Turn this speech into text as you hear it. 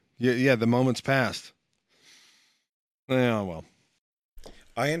Yeah, the moment's past. Yeah, well.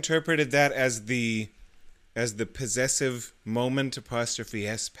 I interpreted that as the possessive moment apostrophe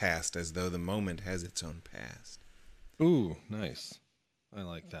s past, as though the moment has its own past. Ooh, nice. I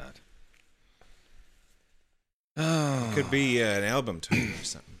like that. It could be an album title or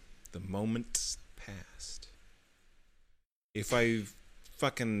something. The moment's past. If I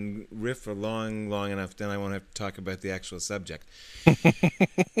fucking riff for long enough, then I won't have to talk about the actual subject.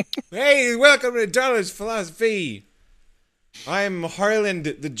 Hey, welcome to Dawdlers Philosophy. I'm Harland,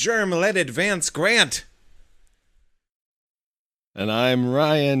 the germ-led advance Grant. And I'm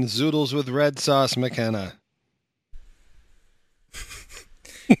Ryan, Zoodles with red sauce McKenna.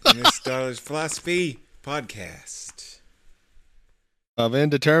 In this Dawdlers Philosophy podcast. Of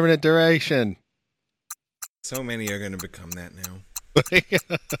indeterminate duration. So many are going to become that now.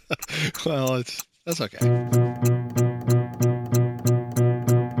 Well, that's okay.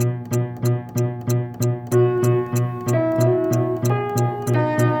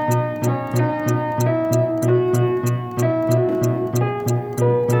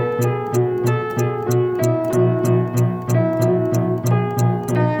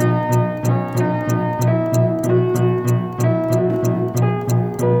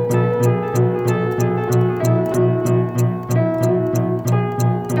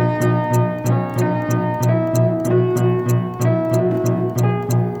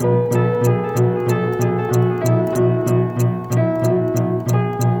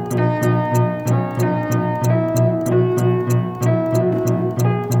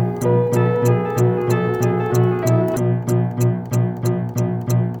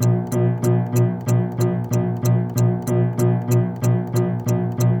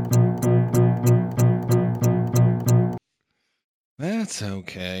 That's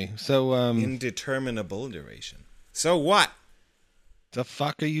okay. So, Indeterminable duration. So what? the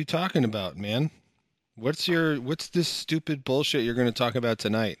fuck are you talking about, man? What's this stupid bullshit you're going to talk about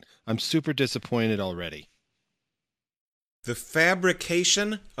tonight? I'm super disappointed already. The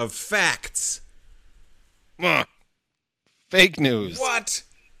fabrication of facts. Ugh. Fake news. What?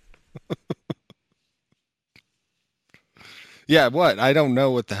 Yeah, what? I don't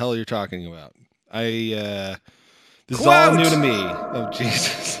know what the hell you're talking about. This is Quote! all new to me. Oh,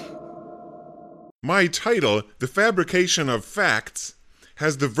 Jesus. My title, The Fabrication of Facts,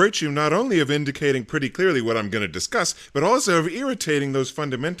 has the virtue not only of indicating pretty clearly what I'm going to discuss, but also of irritating those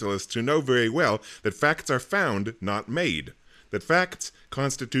fundamentalists who know very well that facts are found, not made. That facts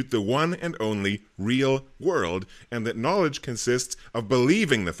constitute the one and only real world, and that knowledge consists of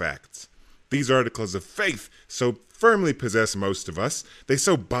believing the facts. These articles of faith so firmly possess most of us, they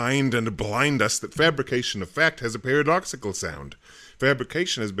so bind and blind us that fabrication of fact has a paradoxical sound.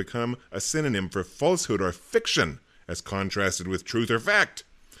 Fabrication has become a synonym for falsehood or fiction, as contrasted with truth or fact.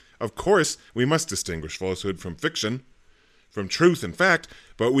 Of course, we must distinguish falsehood from fiction, from truth and fact,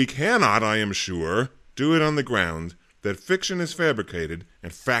 but we cannot, I am sure, do it on the ground that fiction is fabricated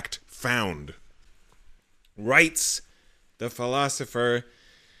and fact found. Writes the philosopher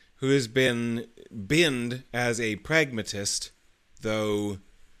who has been binned as a pragmatist, though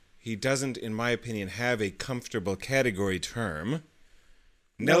he doesn't, in my opinion, have a comfortable category term,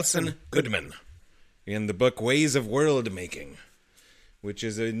 Nelson Goodman, in the book Ways of Worldmaking, which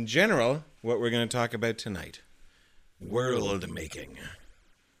is in general what we're going to talk about tonight. Worldmaking.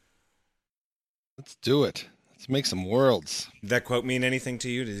 Let's do it. Let's make some worlds. Did that quote mean anything to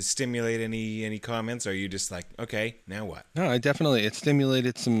you? Did it stimulate any comments? Or are you just like, okay, now what? No, it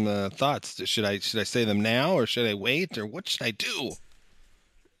stimulated some thoughts. Should I say them now, or should I wait, or what should I do?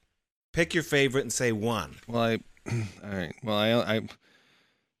 Pick your favorite and say one. Well, all right. Well, I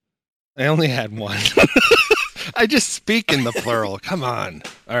only had one. I just speak in the plural. Come on.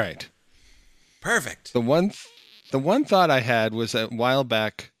 All right. Perfect. The one thought I had was a while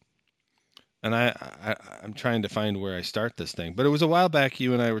back, and I'm trying to find where I start this thing, but it was a while back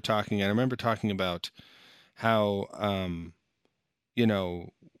you and I were talking, and I remember talking about how, I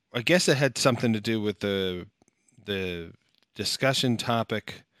guess it had something to do with the discussion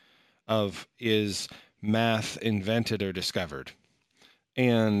topic of, is math invented or discovered?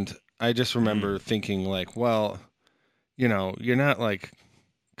 And I just remember thinking, like, well, you're not like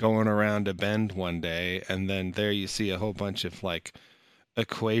going around a bend one day and then there you see a whole bunch of like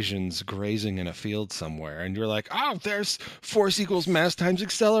equations grazing in a field somewhere, and you're like, oh, there's force equals mass times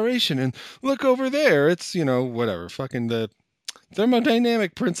acceleration, and look over there, it's whatever, fucking the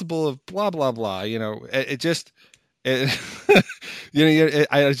thermodynamic principle of blah blah blah. I just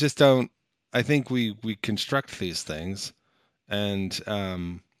don't. I think we construct these things, and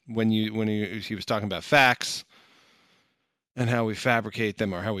when he was talking about facts, and how we fabricate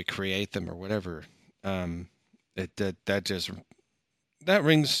them or how we create them or whatever. That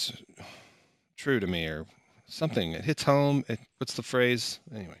rings true to me or something. It hits home. What's the phrase?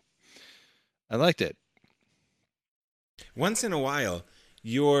 Anyway, I liked it. Once in a while,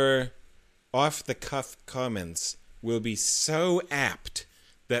 your off-the-cuff comments will be so apt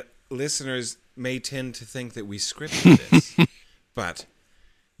that listeners may tend to think that we scripted this. But,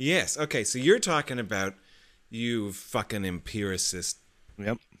 yes, okay, so you're talking about you fucking empiricist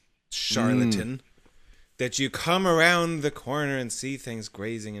Yep. charlatan, that you come around the corner and see things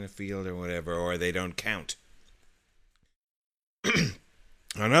grazing in a field or whatever, or they don't count.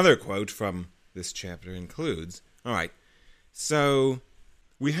 Another quote from this chapter includes, all right, so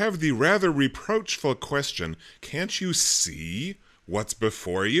We have the rather reproachful question, can't you see what's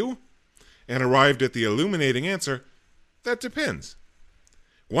before you? And arrived at the illuminating answer, that depends.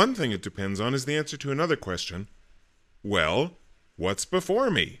 One thing it depends on is the answer to another question, well, what's before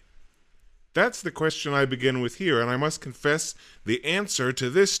me? That's the question I begin with here, and I must confess the answer to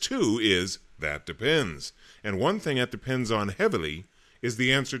this too is, that depends. And one thing that depends on heavily is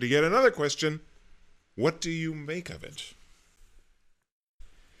the answer to yet another question, what do you make of it?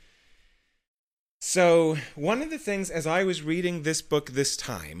 So, one of the things, as I was reading this book this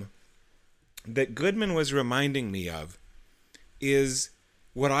time, that Goodman was reminding me of is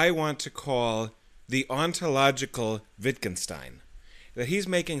what I want to call the ontological Wittgenstein. That he's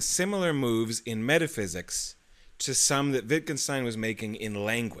making similar moves in metaphysics to some that Wittgenstein was making in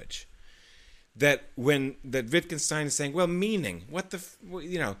language. That Wittgenstein is saying, well, meaning,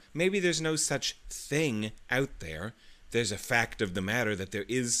 maybe there's no such thing out there. There's a fact of the matter that there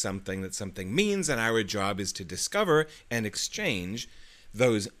is something that something means, and our job is to discover and exchange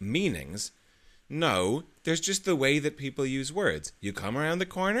those meanings. No, there's just the way that people use words. You come around the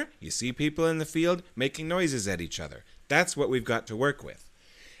corner, you see people in the field making noises at each other. That's what we've got to work with.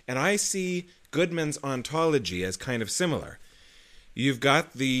 And I see Goodman's ontology as kind of similar. You've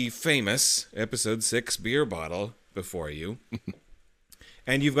got the famous episode 6 beer bottle before you,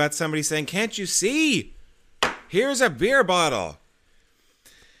 and you've got somebody saying, can't you see? Here's a beer bottle.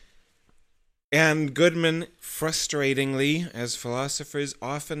 And Goodman, frustratingly, as philosophers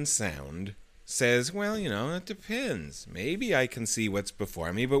often sound, says, well, it depends. Maybe I can see what's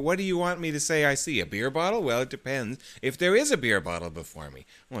before me, but what do you want me to say I see? A beer bottle? Well, it depends if there is a beer bottle before me.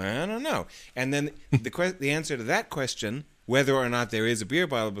 Well, I don't know. And then the answer to that question, whether or not there is a beer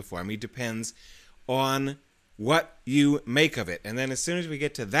bottle before me, depends on what you make of it. And then as soon as we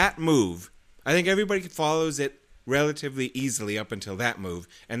get to that move, I think everybody follows it relatively easily up until that move.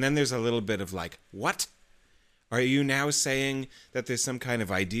 And then there's a little bit of like, what? Are you now saying that there's some kind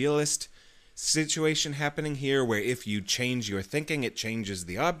of idealist situation happening here where if you change your thinking, it changes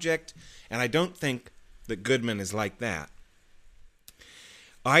the object? And I don't think that Goodman is like that.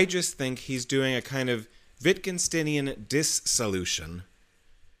 I just think he's doing a kind of Wittgensteinian dissolution,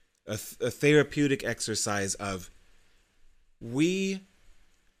 a therapeutic exercise of we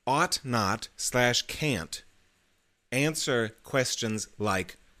ought not / can't answer questions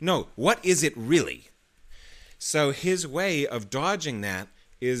like, no, what is it really? So his way of dodging that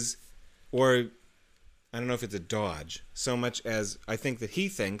is, or I don't know if it's a dodge, so much as I think that he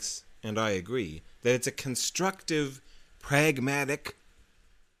thinks, and I agree, that it's a constructive, pragmatic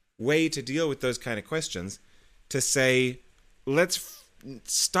way to deal with those kind of questions, to say, let's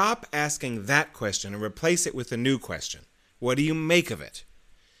stop asking that question and replace it with a new question. What do you make of it?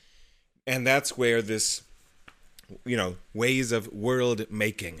 And that's where this, ways of world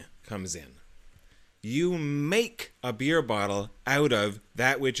making comes in. You make a beer bottle out of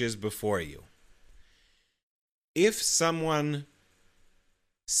that which is before you. If someone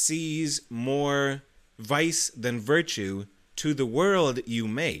sees more vice than virtue to the world you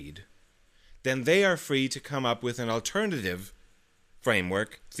made, then they are free to come up with an alternative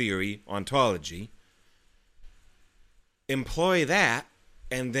framework, theory, ontology, employ that,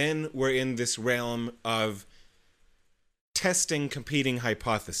 and then we're in this realm of testing competing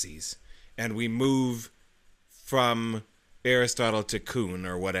hypotheses, and we move from Aristotle to Kuhn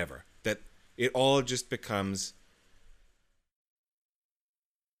or whatever, that it all just becomes,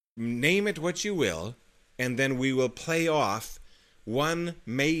 name it what you will, and then we will play off one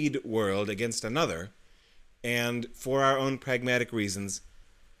made world against another, and for our own pragmatic reasons,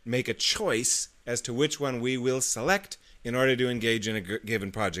 make a choice as to which one we will select in order to engage in a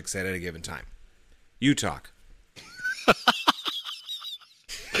given project set at a given time. You talk.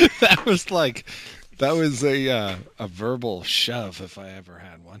 That was a verbal shove if I ever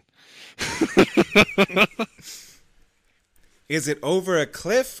had one. Is it over a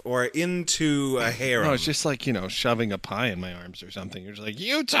cliff or into a harem? No, it's just like, shoving a pie in my arms or something. You're just like,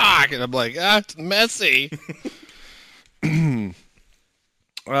 you talk! And I'm like, it's messy.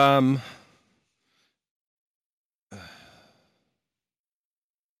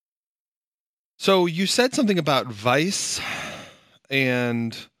 So you said something about vice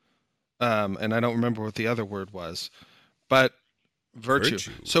and I don't remember what the other word was, but virtue.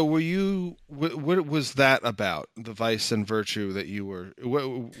 So were you, what was that about? The vice and virtue that you were,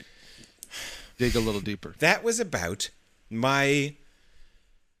 dig a little deeper. That was about my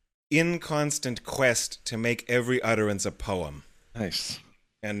inconstant quest to make every utterance a poem. Nice.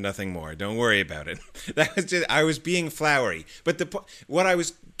 And nothing more. Don't worry about it. That was just, I was being flowery. But what I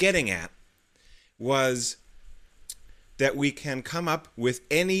was getting at was that we can come up with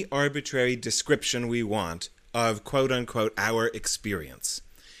any arbitrary description we want of quote-unquote our experience.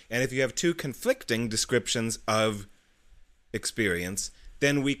 And if you have two conflicting descriptions of experience,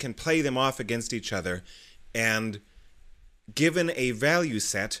 then we can play them off against each other, and given a value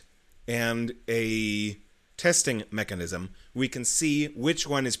set and a testing mechanism, we can see which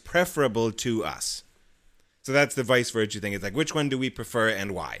one is preferable to us. So that's the vice virtue thing. It's like, which one do we prefer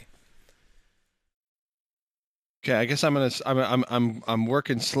and why? Okay, I guess I'm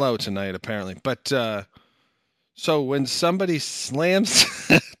working slow tonight apparently. But so when somebody slams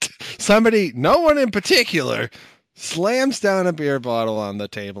no one in particular slams down a beer bottle on the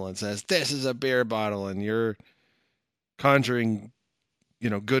table and says, "This is a beer bottle," and you're conjuring,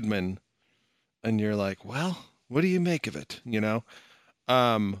 Goodman, and you're like, "Well, what do you make of it?"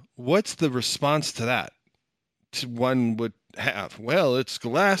 What's the response to that? One would have, well, it's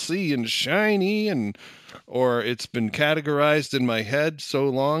glassy and shiny, or it's been categorized in my head so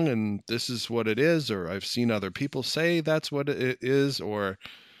long, and this is what it is, or I've seen other people say that's what it is, or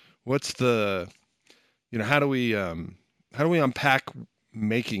what's the, how do we unpack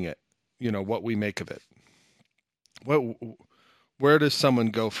making it, what we make of it? Where does someone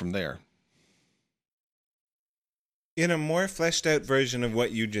go from there? In a more fleshed out version of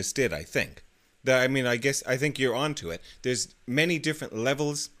what you just did, I think. I think you're onto it. There's many different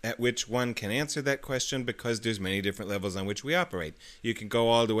levels at which one can answer that question, because there's many different levels on which we operate. You can go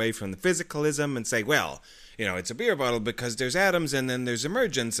all the way from the physicalism and say, well, it's a beer bottle because there's atoms, and then there's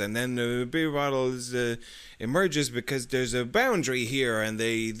emergence, and then the beer bottle emerges because there's a boundary here, and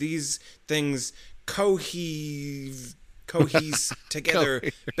these things cohese together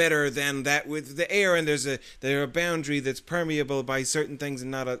better than that with the air, and there's a boundary that's permeable by certain things and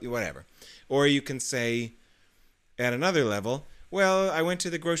not whatever. Or you can say, at another level, well, I went to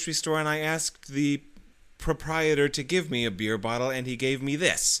the grocery store and I asked the proprietor to give me a beer bottle, and he gave me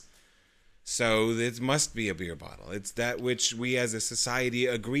this. So it must be a beer bottle. It's that which we as a society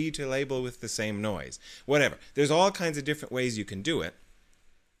agree to label with the same noise. Whatever. There's all kinds of different ways you can do it.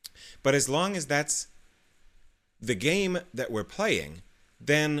 But as long as that's the game that we're playing,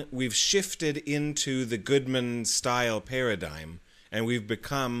 then we've shifted into the Goodman-style paradigm, and we've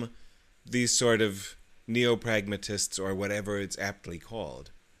become these sort of neo-pragmatists, or whatever it's aptly called,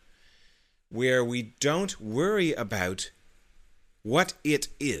 where we don't worry about what it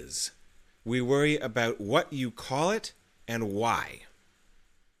is. We worry about what you call it and why.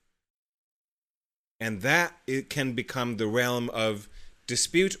 And that it can become the realm of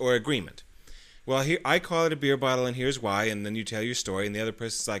dispute or agreement. Well, here I call it a beer bottle, and here's why, and then you tell your story, and the other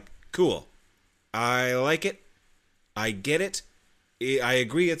person's like, cool, I like it, I get it, I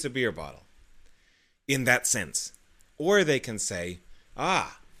agree it's a beer bottle, in that sense. Or they can say,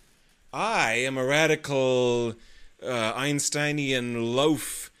 I am a radical Einsteinian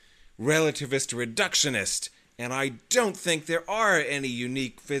loaf relativist reductionist, and I don't think there are any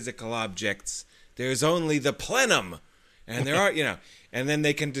unique physical objects. There's only the plenum, and there are, and then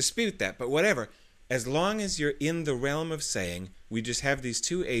they can dispute that. But whatever, as long as you're in the realm of saying, we just have these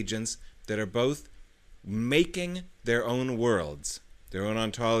two agents that are both making their own worlds, their own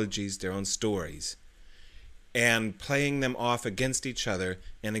ontologies, their own stories, and playing them off against each other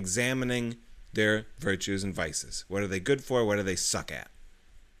and examining their virtues and vices. What are they good for? What do they suck at?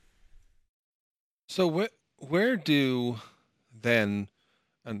 So where do then,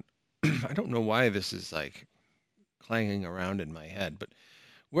 and I don't know why this is like clanging around in my head, but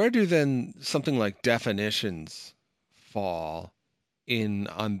where do then something like definitions fall in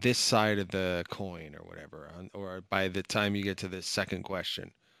on this side of the coin, or whatever, or by the time you get to this second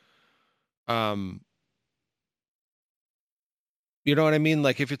question? You know what I mean?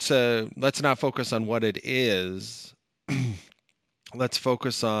 Like, if it's let's not focus on what it is. Let's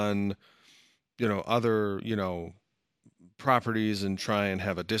focus on, other, properties, and try and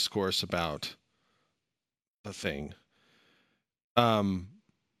have a discourse about the thing.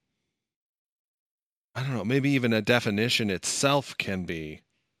 I don't know, maybe even a definition itself can be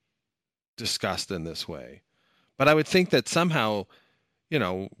discussed in this way. But I would think that somehow,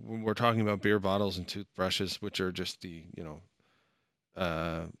 when we're talking about beer bottles and toothbrushes, which are just the,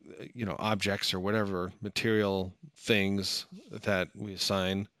 objects or whatever material things that we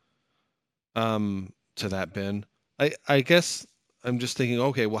assign to that bin. I guess I'm just thinking,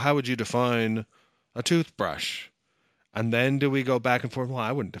 okay, well, how would you define a toothbrush? And then do we go back and forth? Well,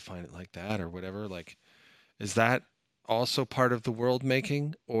 I wouldn't define it like that or whatever. Like, is that also part of the world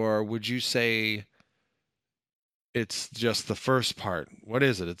making? Or would you say it's just the first part? What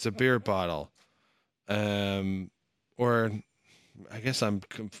is it? It's a beer bottle. Or I guess I'm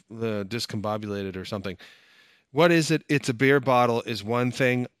discombobulated or something. What is it? It's a beer bottle is one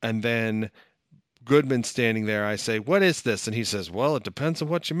thing. And then Goodman standing there, I say, what is this? And he says, well, it depends on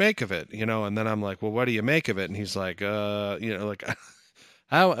what you make of it, and then I'm like, well, what do you make of it? And he's like, like,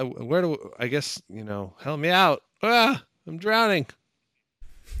 how, where do, I guess, help me out. I'm drowning.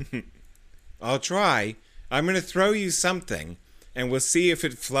 I'll try. I'm going to throw you something and we'll see if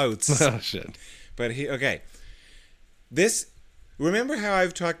it floats. Oh, shit. But okay. Remember how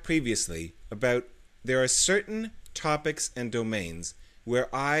I've talked previously about there are certain topics and domains where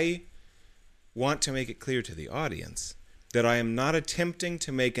I want to make it clear to the audience that I am not attempting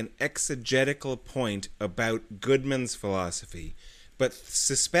to make an exegetical point about Goodman's philosophy, but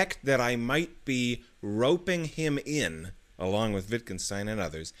suspect that I might be roping him in, along with Wittgenstein and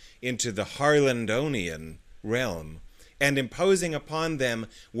others, into the Harlandonian realm and imposing upon them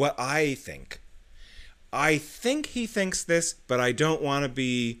what I think. I think he thinks this, but I don't want to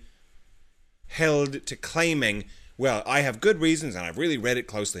be held to claiming, well, I have good reasons, and I've really read it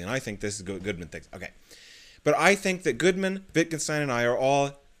closely, and I think this is Goodman thinks. Okay. But I think that Goodman, Wittgenstein, and I are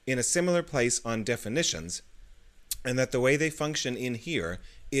all in a similar place on definitions, and that the way they function in here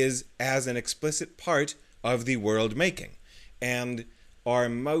is as an explicit part of the world making, and are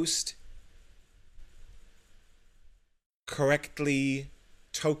most correctly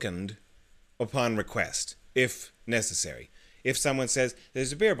tokened upon request, if necessary. If someone says,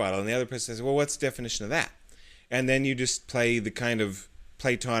 there's a beer bottle, and the other person says, well, what's the definition of that? And then you just play the kind of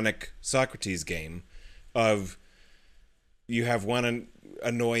Platonic Socrates game of you have one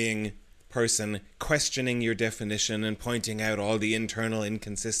annoying person questioning your definition and pointing out all the internal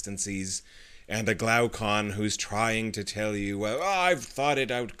inconsistencies, and a Glaucon who's trying to tell you, well, I've thought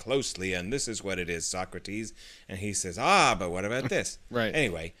it out closely, and this is what it is, Socrates. And he says, but what about this? Right.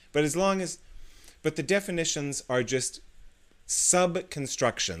 Anyway, but the definitions are just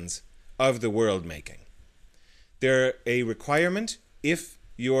sub-constructions of the world making. They're a requirement if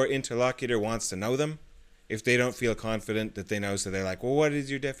your interlocutor wants to know them. If they don't feel confident that they know, so they're like, well, what is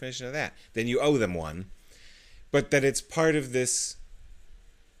your definition of that? Then you owe them one. But that it's part of this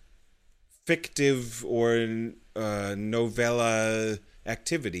fictive or novella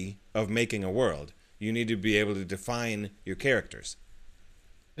activity of making a world. You need to be able to define your characters.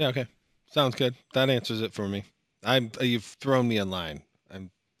 Yeah, okay. Sounds good. That answers it for me. You've thrown me in line.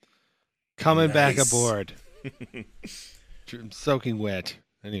 I'm coming back aboard. I'm soaking wet.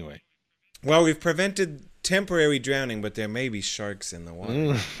 Anyway. Well, we've prevented temporary drowning, but there may be sharks in the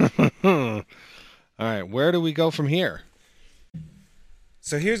water. All right, where do we go from here?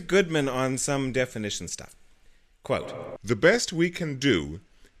 So here's Goodman on some definition stuff. Quote, the best we can do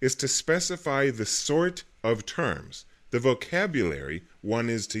is to specify the sort of terms, the vocabulary one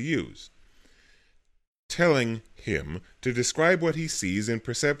is to use, telling him to describe what he sees in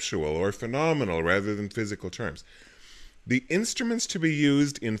perceptual or phenomenal rather than physical terms. The instruments to be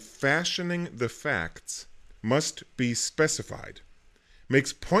used in fashioning the facts must be specified.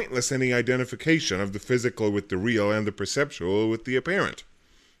 Makes pointless any identification of the physical with the real and the perceptual with the apparent.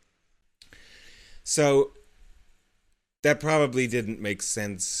 So that probably didn't make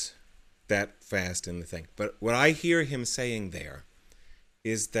sense that fast in the thing. But what I hear him saying there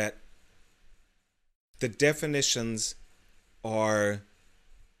is that the definitions are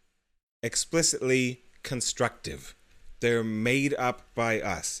explicitly constructive. They're made up by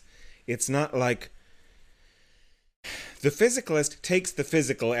us. It's not like the physicalist takes the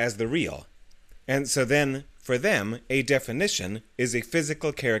physical as the real. And so then, for them, a definition is a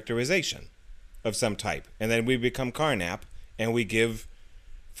physical characterization of some type. And then we become Carnap, and we give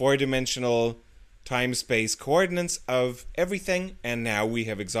four-dimensional time-space coordinates of everything, and now we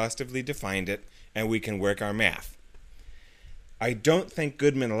have exhaustively defined it, and we can work our math. I don't think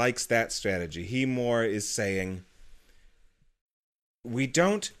Goodman likes that strategy. He more is saying, we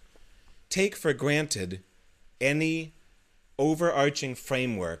don't take for granted any overarching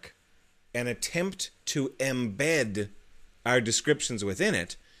framework and attempt to embed our descriptions within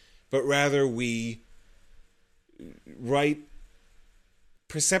it, but rather we write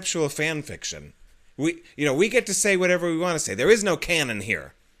perceptual fan fiction. We get to say whatever we want to say. There is no canon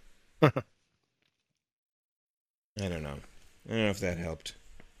here. I don't know. I don't know if that helped.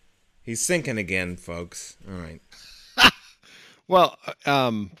 He's sinking again, folks. All right. Well,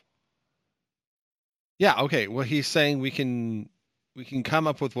 yeah, okay. Well, he's saying we can come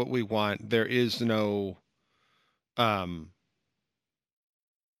up with what we want. There is no, well,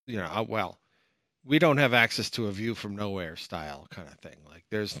 we don't have access to a view from nowhere style kind of thing. Like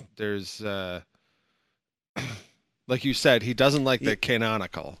there's like you said, he doesn't like the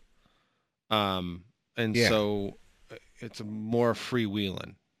canonical, and so it's more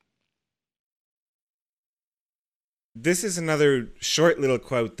freewheeling. This is another short little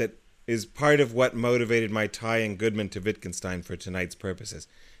quote that is part of what motivated my tying Goodman to Wittgenstein for tonight's purposes.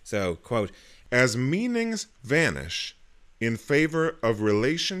 So, quote, "As meanings vanish in favor of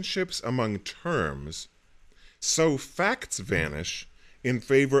relationships among terms, so facts vanish in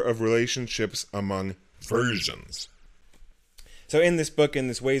favor of relationships among versions." So in this book, in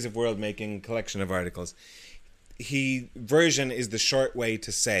this Ways of World Making collection of articles, version is the short way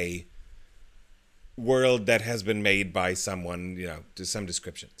to say world that has been made by someone, to some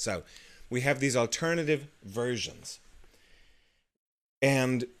description. So we have these alternative versions.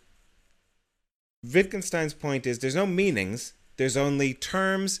 And Wittgenstein's point is there's no meanings, there's only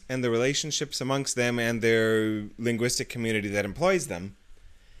terms and the relationships amongst them and their linguistic community that employs them.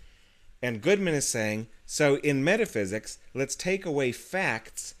 And Goodman is saying, so in metaphysics, let's take away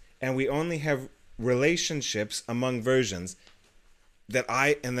facts and we only have relationships among versions then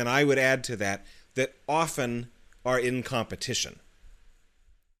I would add to that often are in competition.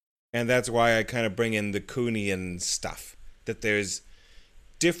 And that's why I kind of bring in the Kuhnian stuff, that there's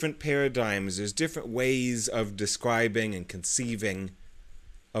different paradigms, there's different ways of describing and conceiving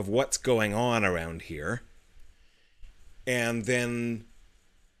of what's going on around here. And then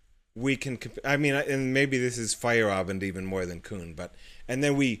we can, and maybe this is Feyerabend even more than Kuhn, and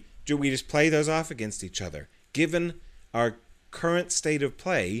then we just play those off against each other. Given our current state of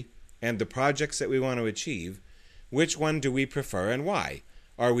play and the projects that we want to achieve, which one do we prefer and why?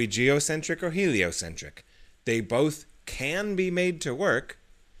 Are we geocentric or heliocentric? They both can be made to work,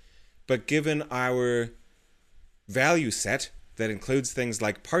 but given our value set that includes things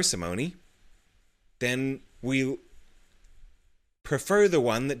like parsimony, then we prefer the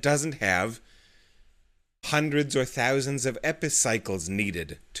one that doesn't have hundreds or thousands of epicycles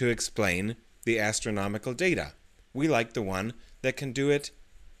needed to explain the astronomical data. We like the one that can do it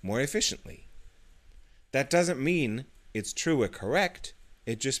more efficiently. That doesn't mean it's true or correct.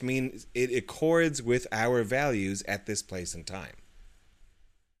 It just means it accords with our values at this place and time.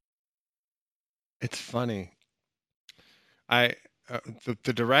 It's funny. The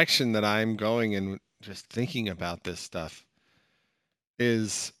direction that I'm going in, just thinking about this stuff,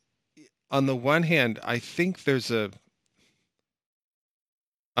 is, on the one hand, I think there's it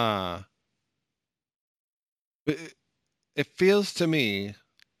feels to me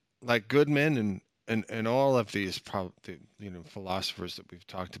like Goodman and all of these philosophers that we've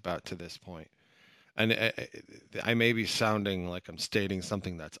talked about to this point, and I may be sounding like I'm stating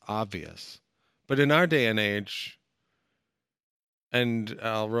something that's obvious, but in our day and age, and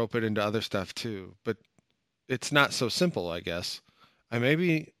I'll rope it into other stuff too, but it's not so simple, I guess.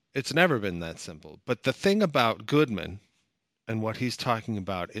 Maybe it's never been that simple. But the thing about Goodman and what he's talking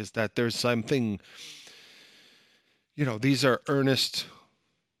about is that there's something, these are earnest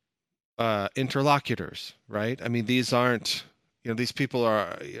interlocutors, right? I mean, these aren't, these people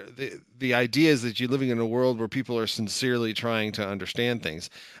are, the idea is that you're living in a world where people are sincerely trying to understand things,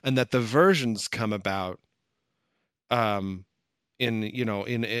 and that the versions come about in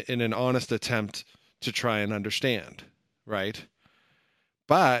an honest attempt to try and understand, right?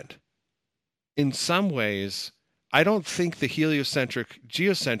 But in some ways, I don't think the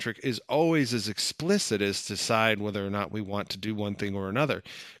geocentric is always as explicit as to decide whether or not we want to do one thing or another,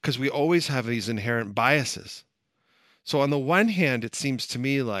 because we always have these inherent biases. So on the one hand, it seems to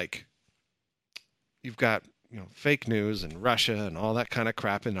me like you've got fake news and Russia and all that kind of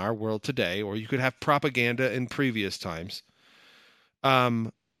crap in our world today, or you could have propaganda in previous times.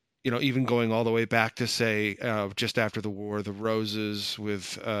 Even going all the way back to, say, just after the War, the Roses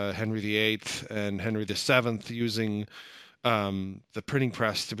with Henry VIII and Henry VII using the printing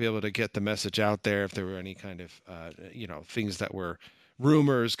press to be able to get the message out there if there were any kind of, things that were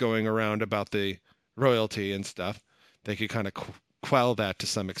rumors going around about the royalty and stuff. They could kind of quell that to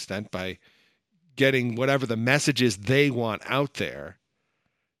some extent by getting whatever the messages they want out there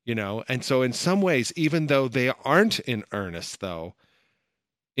And so in some ways, even though they aren't in earnest, though,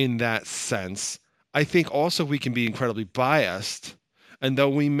 in that sense, I think also we can be incredibly biased. And though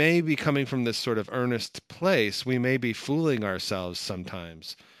we may be coming from this sort of earnest place, we may be fooling ourselves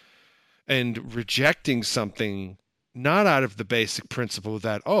sometimes and rejecting something not out of the basic principle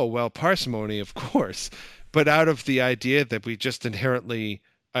that, oh, well, parsimony, of course, but out of the idea that we just inherently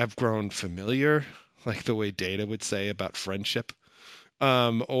have grown familiar, like the way Data would say about friendship.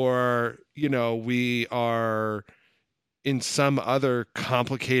 Or, we are in some other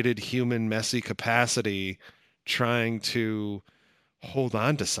complicated human messy capacity trying to hold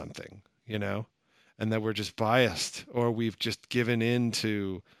on to something, and that we're just biased or we've just given in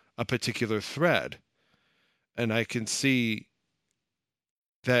to a particular thread. And I can see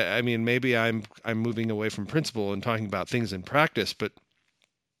that. I mean, maybe I'm moving away from principle and talking about things in practice, but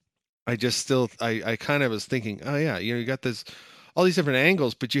I just still I kind of was thinking, oh yeah, you got this all these different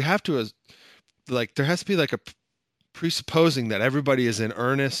angles, but you have to like there has to be like a presupposing that everybody is in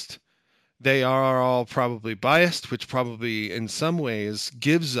earnest. They are all probably biased, which probably in some ways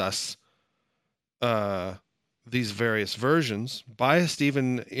gives us these various versions, biased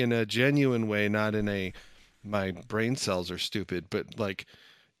even in a genuine way, not in a my brain cells are stupid, but like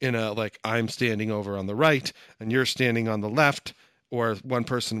in a like I'm standing over on the right and you're standing on the left, or one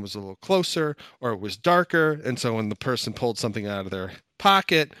person was a little closer or it was darker, and so when the person pulled something out of their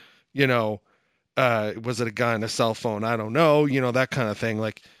pocket, was it a gun, a cell phone, I don't know, that kind of thing.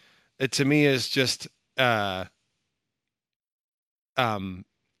 Like it to me is just um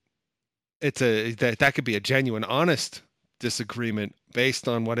it's that could be a genuine honest disagreement based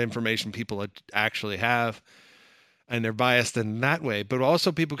on what information people actually have, and they're biased in that way. But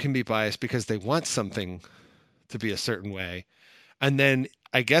also people can be biased because they want something to be a certain way. And then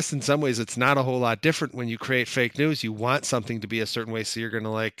I guess in some ways it's not a whole lot different when you create fake news. You want something to be a certain way, so you're going to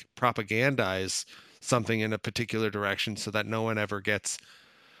like propagandize something in a particular direction so that no one ever gets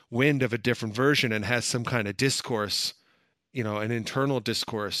wind of a different version and has some kind of discourse, an internal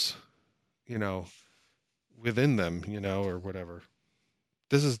discourse, within them, or whatever.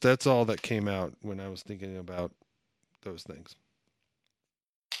 That's all that came out when I was thinking about those things.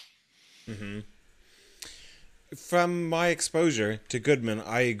 Mm-hmm. From my exposure to Goodman,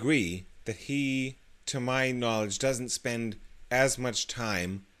 I agree that he, to my knowledge, doesn't spend as much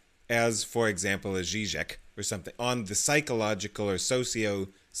time as, for example, a Zizek or something on the psychological or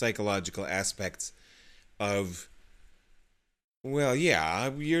socio-psychological aspects of, well,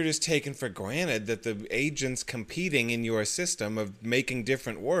 yeah, you're just taking for granted that the agents competing in your system of making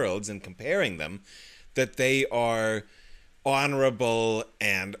different worlds and comparing them, that they are honorable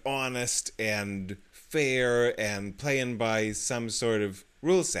and honest and fair and playing by some sort of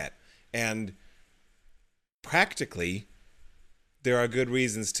rule set. And practically, there are good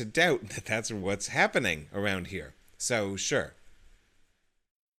reasons to doubt that that's what's happening around here. So, sure.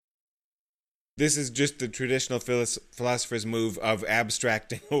 This is just the traditional philosopher's move of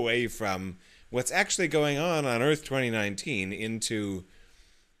abstracting away from what's actually going on Earth 2019 into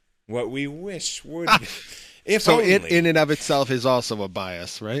what we wish would be. If so only. It in and of itself is also a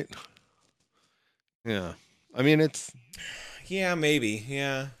bias, right? Yeah. I mean, it's... Yeah, maybe.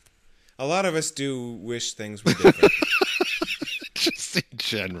 Yeah. A lot of us do wish things were different. Just in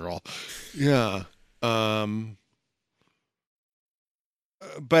general. Yeah.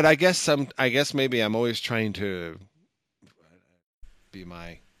 But I guess maybe I'm always trying to be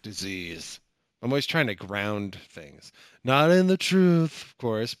my disease. I'm always trying to ground things. Not in the truth, of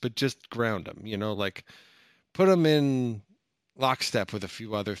course, but just ground them, like put them in lockstep with a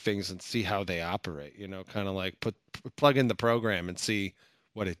few other things and see how they operate, kind of like plug in the program and see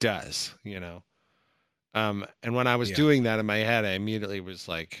what it does, and when I was doing that in my head, I immediately was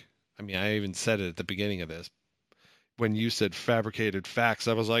like, I mean, I even said it at the beginning of this. When you said fabricated facts,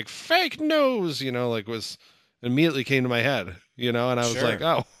 I was like, fake news, was immediately came to my head, and I was like,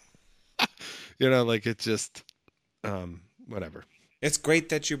 oh, like it just, whatever. It's great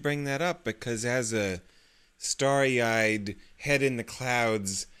that you bring that up, because as a starry-eyed, head in the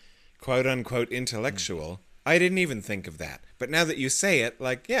clouds, quote-unquote intellectual, I didn't even think of that. But now that you say it,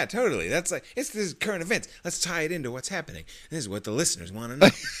 like, yeah, totally. That's like, this is current events. Let's tie it into what's happening. This is what the listeners want to know.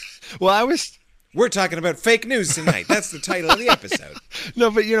 Well, we're talking about fake news tonight. That's the title of the episode.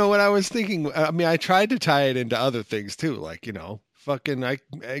 No, but what I was thinking, I mean, I tried to tie it into other things too. Like, fucking, I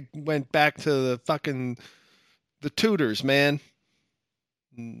went back to the Tudors, man.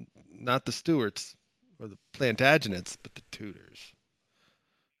 Not the Stuarts or the Plantagenets, but the Tudors.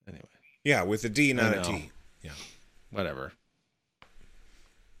 Anyway. Yeah, with a D, not a T. Yeah. Whatever.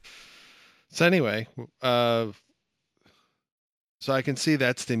 So anyway, So I can see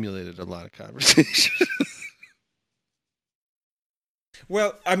that stimulated a lot of conversation.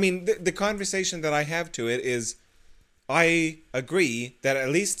 Well, I mean, the conversation that I have to it is, I agree that at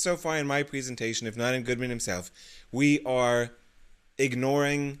least so far in my presentation, if not in Goodman himself, we are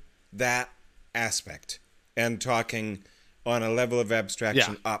ignoring that aspect and talking on a level of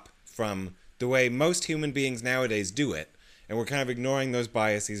abstraction up from the way most human beings nowadays do it. And we're kind of ignoring those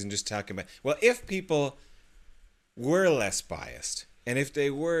biases and just talking about, well, if people were less biased and if they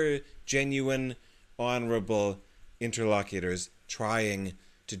were genuine, honorable interlocutors trying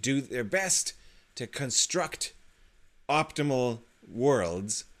to do their best to construct optimal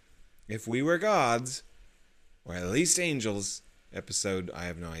worlds, if we were gods, or at least angels, episode, I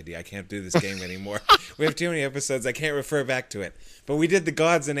have no idea, I can't do this game anymore. We have too many episodes, I can't refer back to it. But we did the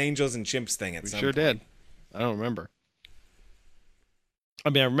gods and angels and chimps thing at some point. We sure did. I don't remember. I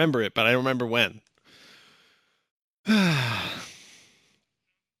mean, I remember it, but I don't remember when.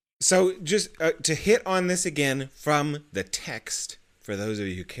 So just to hit on this again from the text, for those of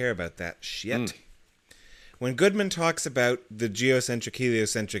you who care about that shit. When Goodman talks about the geocentric,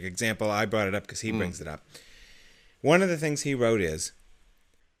 heliocentric example, I brought it up because he brings it up. One of the things he wrote is,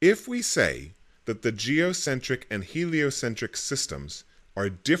 if we say that the geocentric and heliocentric systems are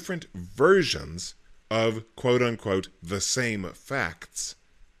different versions of quote-unquote the same facts,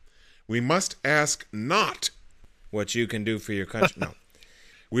 we must ask not what you can do for your country. No.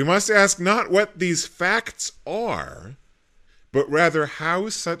 We must ask not what these facts are, but rather how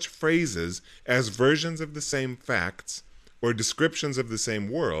such phrases as versions of the same facts or descriptions of the same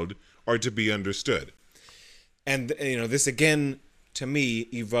world are to be understood. And, you know, this again, to me,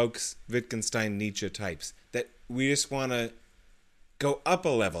 evokes Wittgenstein-Nietzsche types, that we just want to go up a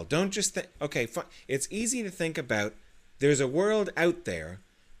level. Don't just think, okay, fine. It's easy to think about, there's a world out there,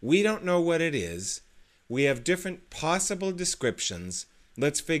 we don't know what it is, we have different possible descriptions,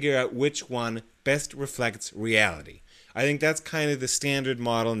 let's figure out which one best reflects reality. I think that's kind of the standard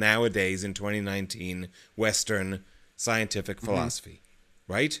model nowadays in 2019 Western scientific philosophy.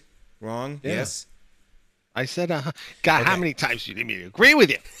 Right? Wrong? Yeah. Yes? I said, God, okay. How many times do you need me to agree with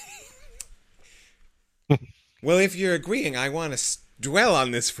you? Well, if you're agreeing, I want to dwell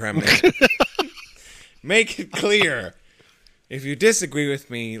on this for a minute. Make it clear. If you disagree with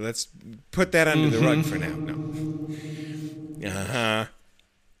me, let's put that under the rug for now. No. Uh-huh.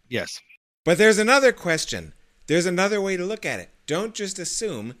 Yes. But there's another question. There's another way to look at it. Don't just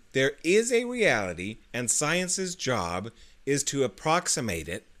assume there is a reality and science's job is to approximate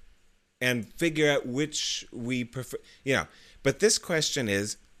it and figure out which we prefer. You know, but this question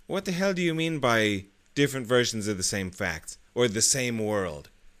is, what the hell do you mean by different versions of the same facts or the same world?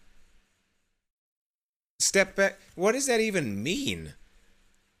 Step back. What does that even mean?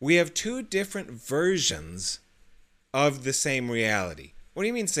 We have two different versions of the same reality. What do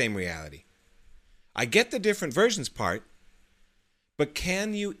you mean same reality? I get the different versions part, but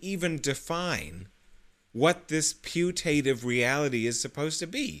can you even define what this putative reality is supposed to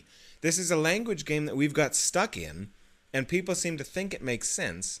be? This is a language game that we've got stuck in, and people seem to think it makes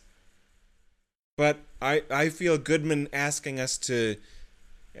sense. But I feel Goodman asking us to,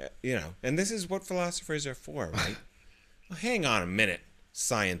 you know, and this is what philosophers are for, right? Well, hang on a minute,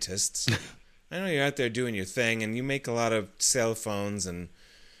 scientists. I know you're out there doing your thing, and you make a lot of cell phones, and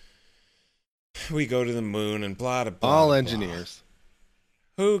we go to the moon, and blah, blah, blah. All engineers.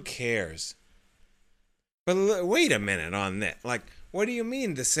 Blah. Who cares? But wait a minute on that. Like, what do you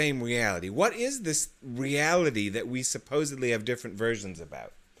mean the same reality? What is this reality that we supposedly have different versions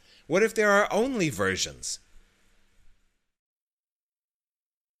about? What if there are only versions?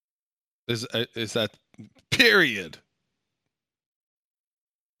 Is that period?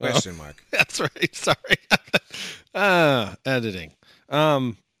 Question mark. That's right. Sorry. Editing.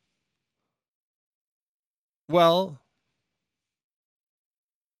 Well,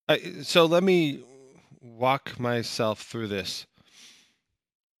 so let me walk myself through this.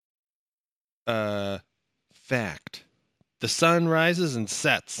 Fact. The sun rises and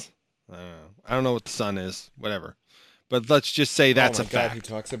sets. I don't know what the sun is. Whatever. But let's just say that's a fact. He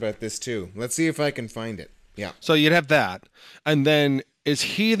talks about this too. Let's see if I can find it. Yeah. So you'd have that. And then is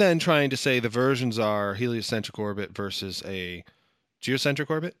he then trying to say the versions are heliocentric orbit versus a geocentric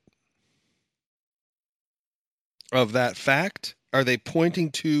orbit? Of that fact? Are they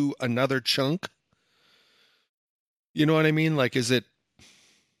pointing to another chunk? You know what I mean? Like, is it...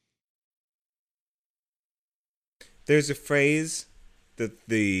 There's a phrase that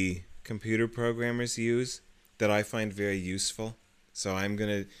the computer programmers use that I find very useful. So I'm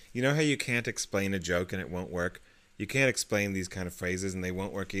going to... You know how you can't explain a joke and it won't work? You can't explain these kind of phrases and they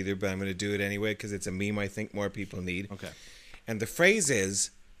won't work either, but I'm going to do it anyway because it's a meme I think more people need. Okay. And the phrase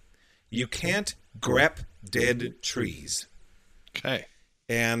is, you can't grep dead trees. Okay.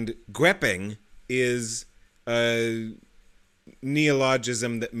 And grepping is a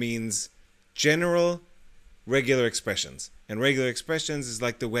neologism that means general regular expressions. And regular expressions is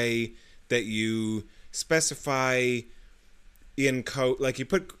like the way that you specify in code, like you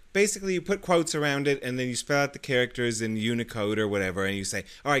put quotes around it, and then you spell out the characters in Unicode or whatever, and you say,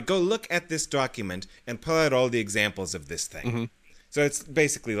 all right, go look at this document and pull out all the examples of this thing. Mm-hmm. So it's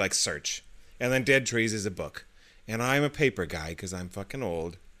basically like search. And then Dead Trees is a book. And I'm a paper guy because I'm fucking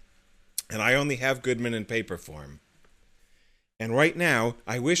old. And I only have Goodman in paper form. And right now,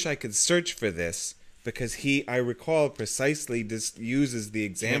 I wish I could search for this, because I recall precisely this uses the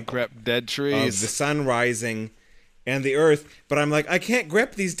example grep dead trees of the sun rising and the earth, but I'm like, I can't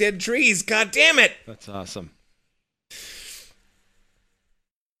grep these dead trees, god damn it! That's awesome.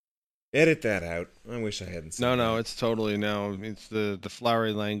 Edit that out. I wish I hadn't said No, it's totally no. It's the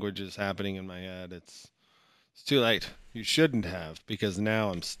flowery language is happening in my head. It's too late. You shouldn't have, because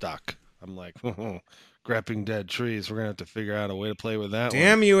now I'm stuck. I'm like, grepping dead trees. We're gonna have to figure out a way to play with that.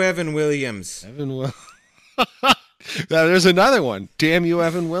 Damn you, Evan Williams. Now, there's another one. Damn you,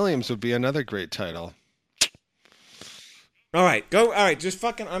 Evan Williams would be another great title. All right, go. All right, just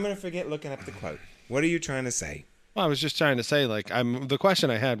fucking. I'm gonna forget looking up the quote. What are you trying to say? Well, I was just trying to say, like, the question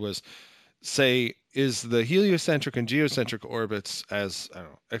I had was, say, is the heliocentric and geocentric orbits as, I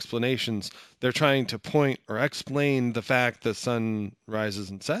don't know, explanations? They're trying to point or explain the fact the sun rises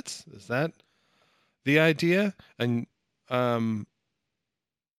and sets. Is that the idea? And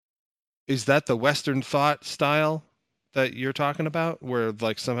is that the Western thought style that you're talking about, where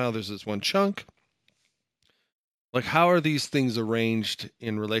like somehow there's this one chunk? Like, how are these things arranged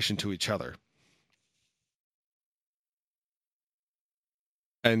in relation to each other?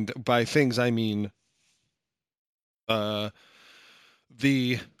 And by things, I mean the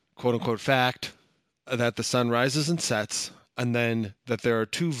quote-unquote fact that the sun rises and sets, and then that there are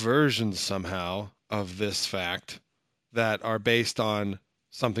two versions somehow of this fact that are based on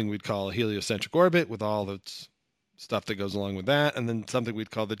something we'd call a heliocentric orbit with all the stuff that goes along with that, and then something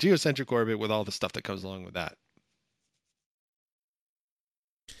we'd call the geocentric orbit with all the stuff that comes along with that.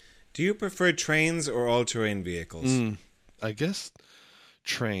 Do you prefer trains or all-terrain vehicles? I guess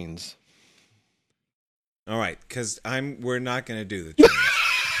trains. All right, because we're not going to do the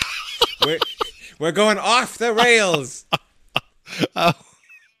trains. we're going off the rails. Oh.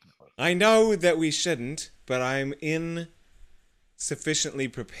 I know that we shouldn't, but I'm insufficiently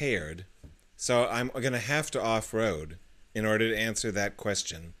prepared, so I'm going to have to off-road in order to answer that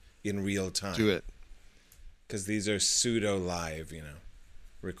question in real time. Do it. Because these are pseudo-live,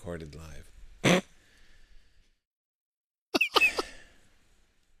 recorded live.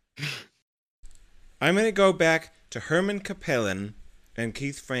 I'm going to go back to Herman Capellan and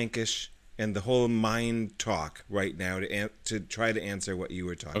Keith Frankish and the whole mind talk right now to try to answer what you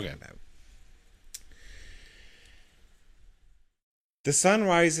were talking about. The sun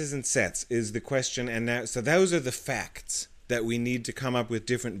rises and sets is the question, and now, so those are the facts that we need to come up with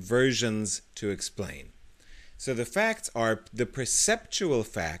different versions to explain. So the facts are the perceptual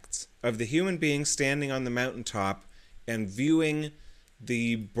facts of the human being standing on the mountaintop and viewing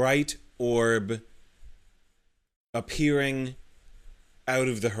the bright orb appearing out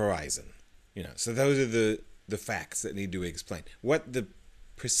of the horizon. So those are the facts that need to be explained. What the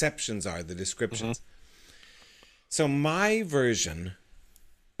perceptions are, the descriptions. Mm-hmm. So my version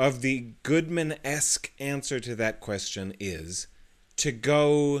of the Goodman-esque answer to that question is to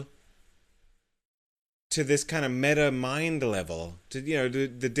go to this kind of meta mind level, to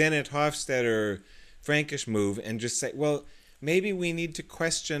the Dennett Hofstadter Frankish move, and just say, well, maybe we need to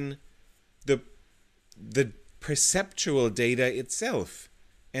question the perceptual data itself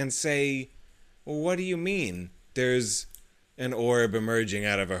and say, well, what do you mean there's an orb emerging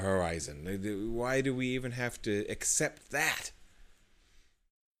out of a horizon? Why do we even have to accept that?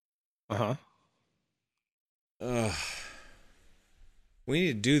 Uh-huh. We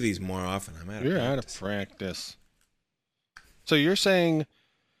need to do these more often. You're out of practice. So you're saying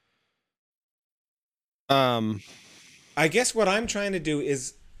I guess what I'm trying to do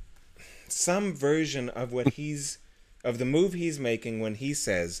is some version of of the move he's making when he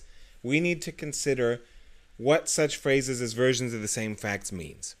says we need to consider what such phrases as versions of the same facts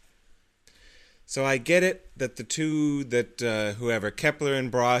means. So I get it that the two whoever, Kepler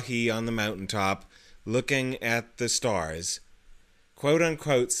and Brahe on the mountaintop looking at the stars, quote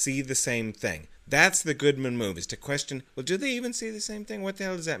unquote, see the same thing. That's the Goodman move, is to question, well, do they even see the same thing? What the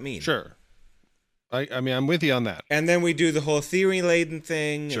hell does that mean? Sure. I mean, I'm with you on that. And then we do the whole theory-laden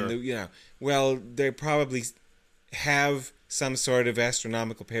thing. Sure. And well, they probably have some sort of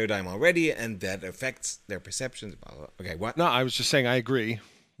astronomical paradigm already, and that affects their perceptions. Blah, blah, blah. Okay, what? No, I was just saying I agree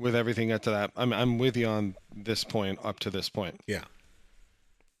with everything up to that. I'm with you on this point up to this point. Yeah.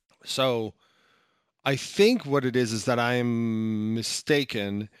 So I think what it is that I'm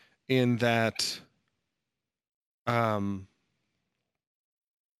mistaken in that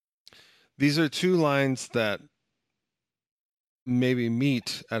these are two lines that maybe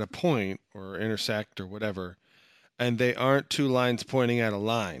meet at a point or intersect or whatever, and they aren't two lines pointing at a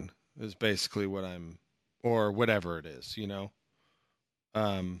line is basically what I'm, or whatever it is, you know?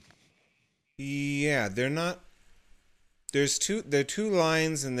 Yeah, they're not. They're two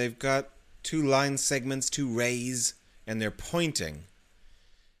lines, and they've got two line segments, two rays, and they're pointing.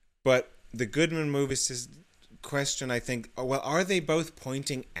 But the Goodman move is this question, I think, well, are they both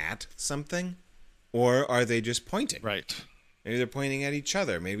pointing at something? Or are they just pointing? Right. Maybe they're pointing at each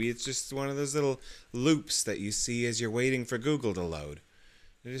other. Maybe it's just one of those little loops that you see as you're waiting for Google to load.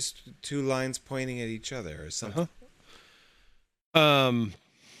 They're just two lines pointing at each other or something. I'm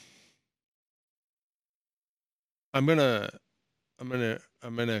gonna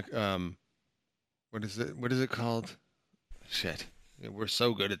what is it called? Shit. We're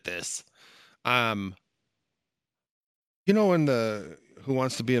so good at this. You know when the Who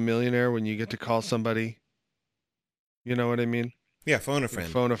Wants to Be a Millionaire, when you get to call somebody, you know what I mean? Yeah, phone a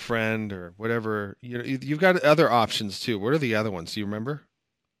friend. Phone a friend or whatever. You know, you've got other options too. What are the other ones? Do you remember?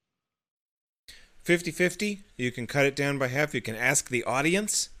 50-50. You can cut it down by half. You can ask the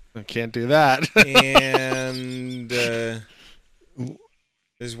audience. I can't do that. And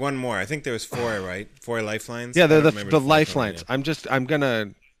there's one more. I think there was 4, right? 4 lifelines. Yeah, they're the lifelines. Right, I'm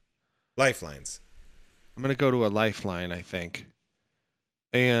gonna lifelines. I'm gonna go to a lifeline, I think,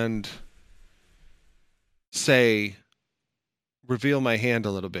 and say, reveal my hand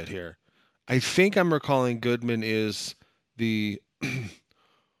a little bit here. I think I'm recalling Goodman is the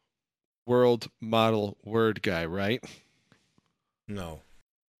world model word guy, right? No.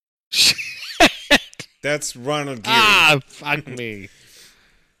 Shit. That's Ronald Geary. Ah, fuck me.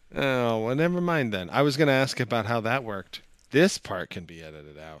 Oh, well, never mind then. I was going to ask about how that worked. This part can be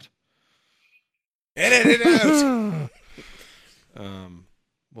edited out. Edit it out!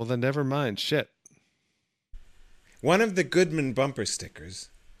 Well, then never mind. Shit. One of the Goodman bumper stickers,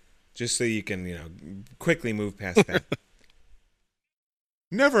 just so you can, quickly move past that.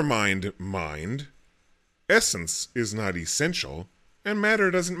 Never mind mind. Essence is not essential, and matter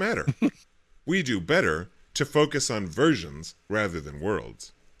doesn't matter. We do better to focus on versions rather than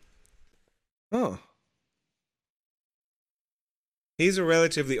worlds. Oh. He's a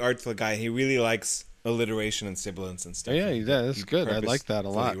relatively artful guy. He really likes alliteration and sibilance and stuff. Yeah, he does. That's good. I like that a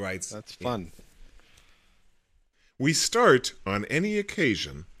lot. Writes. That's fun. Yeah. We start on any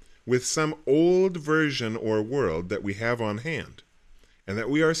occasion with some old version or world that we have on hand, and that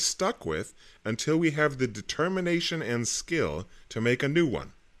we are stuck with until we have the determination and skill to make a new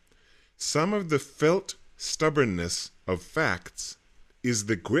one. Some of the felt stubbornness of facts is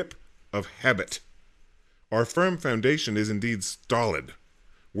the grip of habit. Our firm foundation is indeed stolid.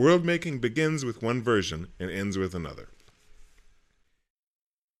 World-making begins with one version and ends with another.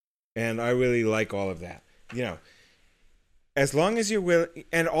 And I really like all of that. As long as you're willing,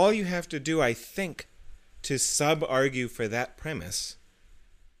 and all you have to do, I think, to sub-argue for that premise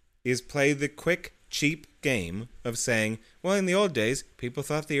is play the quick, cheap game of saying, well, in the old days, people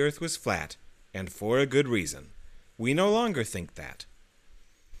thought the earth was flat, and for a good reason. We no longer think that.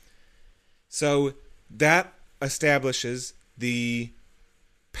 So that establishes the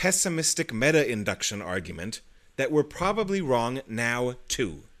pessimistic meta-induction argument that we're probably wrong now,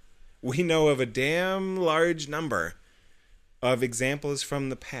 too. We know of a damn large number of examples from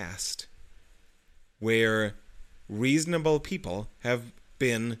the past where reasonable people have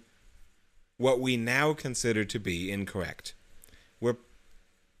been what we now consider to be incorrect. We're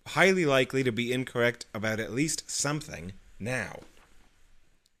highly likely to be incorrect about at least something now.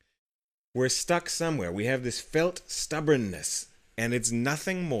 We're stuck somewhere. We have this felt stubbornness, and it's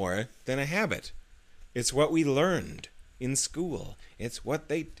nothing more than a habit. It's what we learned in school. It's what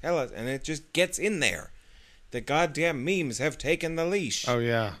they tell us, and it just gets in there. The goddamn memes have taken the leash. Oh,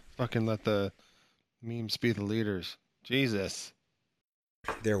 yeah. Fucking let the memes be the leaders. Jesus.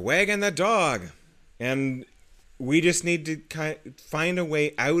 They're wagging the dog. And we just need to find a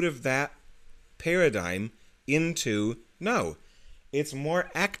way out of that paradigm into, no, it's more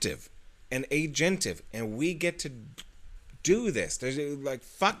active and agentive, and we get to do this. There's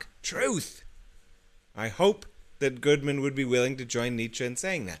fuck truth. I hope that Goodman would be willing to join Nietzsche in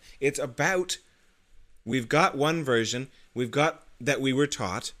saying that. It's about, we've got one version, we've got that we were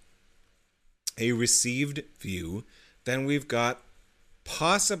taught, a received view, then we've got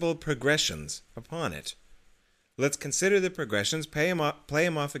possible progressions upon it. Let's consider the progressions, play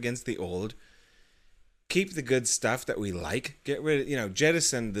them off against the old, keep the good stuff that we like, get rid of,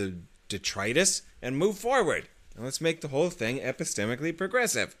 jettison the detritus, and move forward. And let's make the whole thing epistemically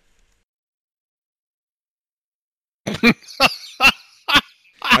progressive.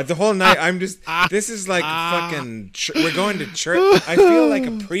 The whole night, this is like fucking, we're going to church. I feel like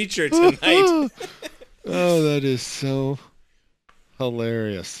a preacher tonight. Oh, that is so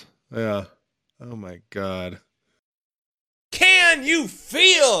hilarious. Yeah. Oh my God. Can you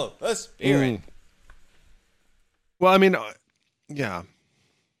feel the spirit? Well, I mean, yeah.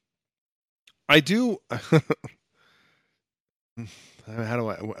 I do. How do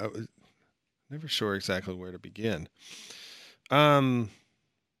I was never sure exactly where to begin.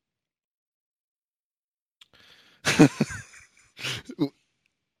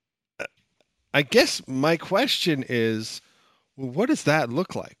 I guess my question is, well, what does that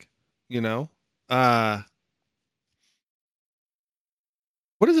look like? What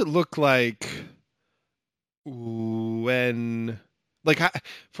does it look like when, like,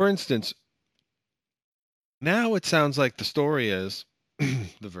 for instance, now it sounds like the story is,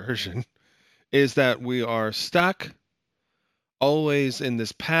 the version, is that we are stuck always in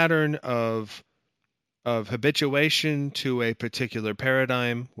this pattern of habituation to a particular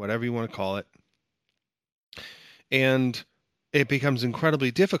paradigm, whatever you want to call it. And it becomes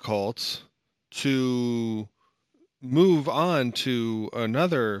incredibly difficult to move on to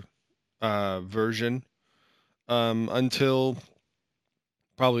another version until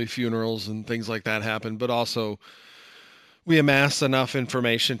probably funerals and things like that happen, but also we amass enough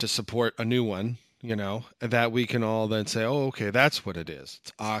information to support a new one, that we can all then say, oh, okay, that's what it is.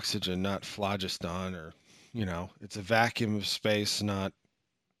 It's oxygen, not phlogiston, or, it's a vacuum of space, not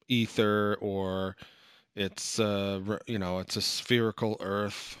ether, or it's, it's a spherical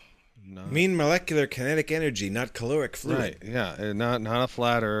earth. Mean molecular kinetic energy, not caloric fluid. Right, yeah, and not a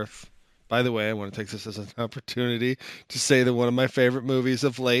flat earth. By the way, I want to take this as an opportunity to say that one of my favorite movies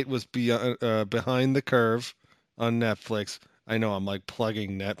of late was Behind the Curve on Netflix. I know I'm like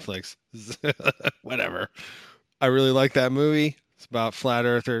plugging Netflix. Whatever. I really like that movie. It's about flat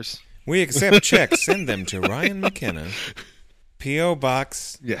earthers. We accept checks. Send them to Ryan McKenna. P.O.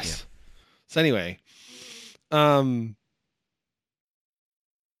 Box. Yes. Yeah. So anyway,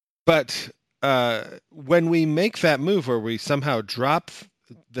 but when we make that move where we somehow drop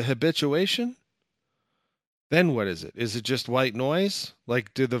the habituation, then what is it? Is it just white noise?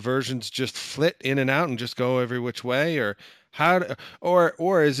 Like, do the versions just flit in and out and just go every which way, or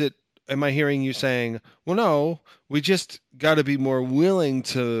or is it? Am I hearing you saying, well, no, we just got to be more willing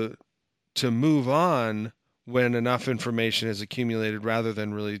to move on when enough information is accumulated, rather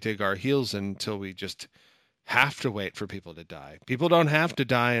than really dig our heels in until we just have to wait for people to die. People don't have to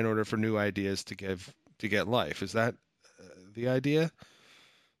die in order for new ideas to get life. Is that the idea?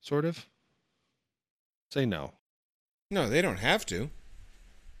 Sort of? Say no. No, they don't have to.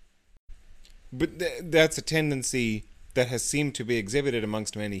 But that's a tendency that has seemed to be exhibited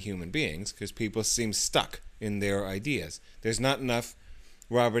amongst many human beings, because people seem stuck in their ideas. There's not enough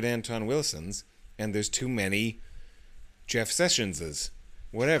Robert Anton Wilsons, and there's too many Jeff Sessionses.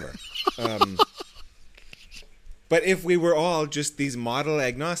 Whatever. But if we were all just these model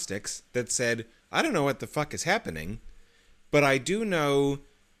agnostics that said, I don't know what the fuck is happening, but I do know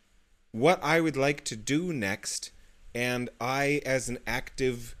what I would like to do next, and I, as an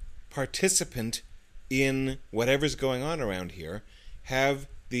active participant in whatever's going on around here, have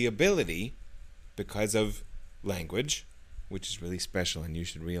the ability, because of language, which is really special and you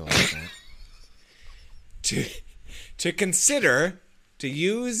should realize that, to consider, to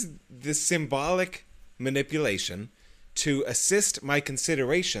use the symbolic manipulation to assist my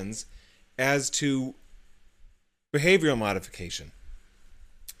considerations as to behavioral modification.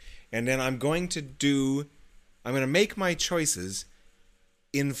 And then I'm going to make my choices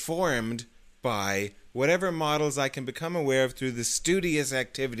informed by whatever models I can become aware of through the studious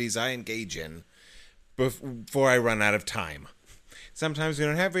activities I engage in before I run out of time. Sometimes we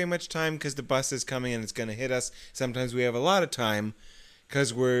don't have very much time because the bus is coming and it's going to hit us. Sometimes we have a lot of time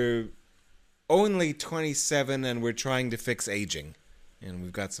because we're only 27 and we're trying to fix aging. And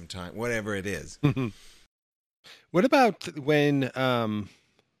we've got some time, whatever it is. What about when...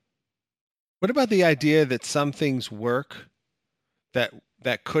 What about the idea that some things work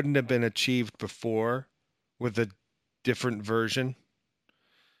that couldn't have been achieved before with a different version?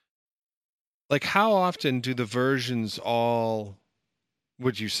 Like, how often do the versions all,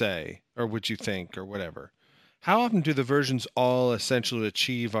 would you say, or would you think, or whatever, how often do the versions all essentially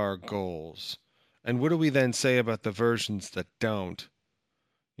achieve our goals? And what do we then say about the versions that don't?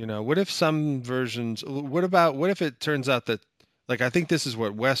 What if some versions, what if it turns out that, like, I think this is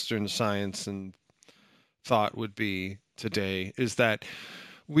what Western science and thought would be today, is that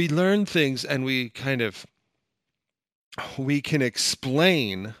we learn things and we can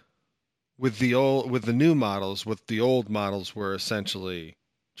explain with the new models what the old models were essentially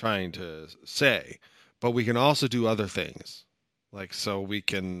trying to say, but we can also do other things, like, so we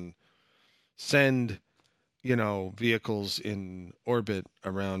can send vehicles in orbit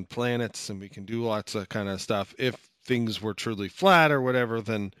around planets, and we can do lots of kind of stuff. If things were truly flat or whatever,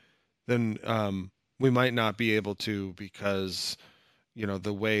 then we might not be able to, because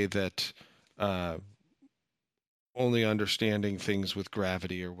the way that only understanding things with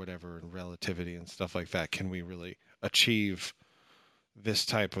gravity or whatever and relativity and stuff like that can we really achieve this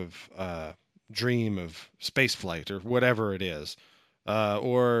type of dream of space flight or whatever it is,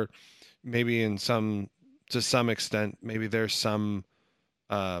 or maybe to some extent, maybe there's some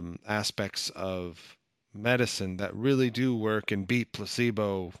aspects of medicine that really do work and beat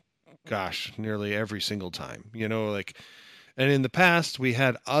placebo, gosh, nearly every single time. Like, and in the past, we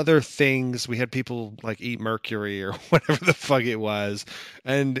had other things. We had people like eat mercury or whatever the fuck it was,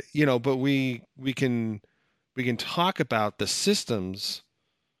 and but we can talk about the systems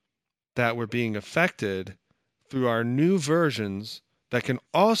that were being affected through our new versions that can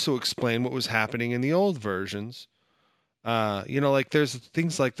also explain what was happening in the old versions. Like, there's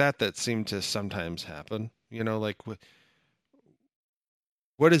things like that that seem to sometimes happen. Like,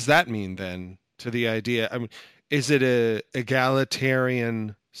 what does that mean then to the idea? I mean, is it a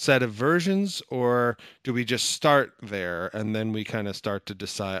egalitarian set of versions, or do we just start there and then we kind of start to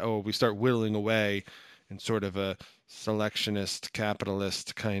decide, we start whittling away in sort of a selectionist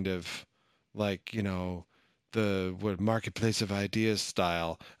capitalist kind of, like, the marketplace of ideas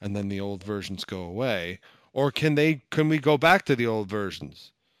style, and then the old versions go away? Or can we go back to the old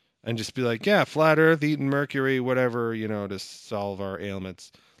versions and just be like, yeah, flat earth, eating mercury, whatever, to solve our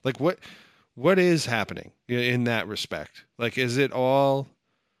ailments? Like, what is happening in that respect? Like, is it all,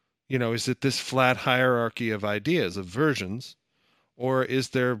 is it this flat hierarchy of ideas, of versions, or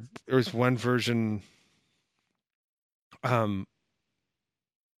is one version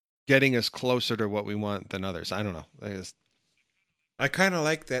getting us closer to what we want than others? I don't know. I kind of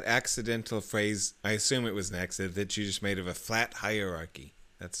like that accidental phrase. I assume it was an accident that you just made of a flat hierarchy.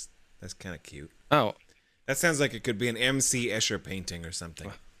 That's kind of cute. Oh, that sounds like it could be an M.C. Escher painting or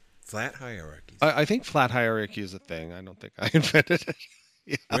something. Flat hierarchies. I think flat hierarchy is a thing. I don't think I invented it.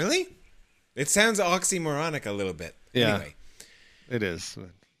 Yeah. Really? It sounds oxymoronic a little bit. Yeah, anyway, it is.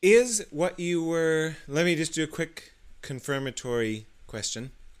 Is what you were... Let me just do a quick confirmatory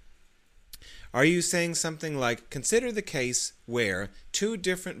question. Are you saying something like, consider the case where two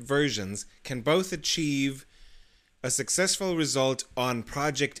different versions can both achieve a successful result on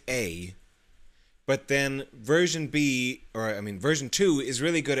Project A, but then version 2 is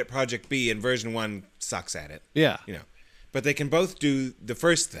really good at Project B and version 1 sucks at it. Yeah. But they can both do the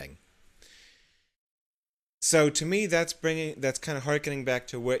first thing. So to me, that's kind of hearkening back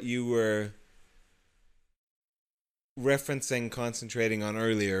to what you were referencing, concentrating on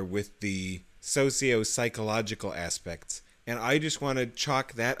earlier with the socio-psychological aspects. And I just want to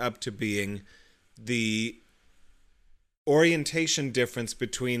chalk that up to being the orientation difference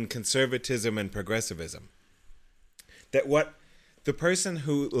between conservatism and progressivism. That what the person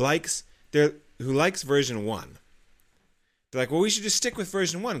who likes version 1, they're like, well, we should just stick with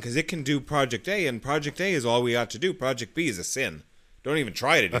version 1 because it can do Project A, and Project A is all we ought to do. Project B is a sin. Don't even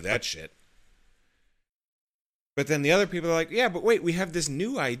try to do that shit. But then the other people are like, yeah, but wait, we have this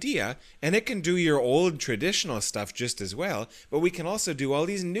new idea, and it can do your old traditional stuff just as well, but we can also do all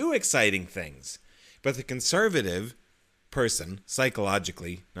these new exciting things. But the conservative person,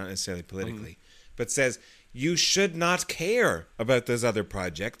 psychologically, not necessarily politically, but says, you should not care about those other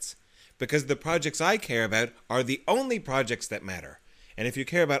projects, because the projects I care about are the only projects that matter. And if you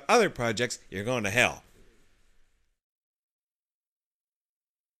care about other projects, you're going to hell.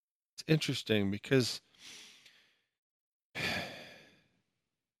 It's interesting because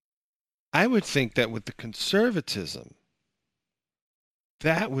I would think that with the conservatism,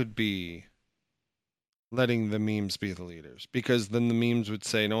 that would be letting the memes be the leaders, because then the memes would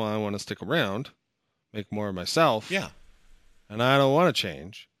say, no, I want to stick around, make more of myself. Yeah. And I don't want to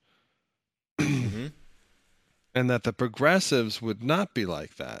change. Mm-hmm. And that the progressives would not be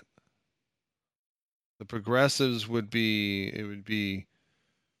like that. The progressives would be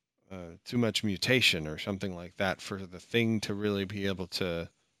too much mutation or something like that for the thing to really be able to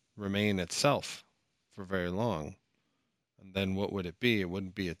remain itself for very long. And then what would it be? It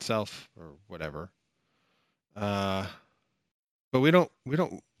wouldn't be itself or whatever. But we don't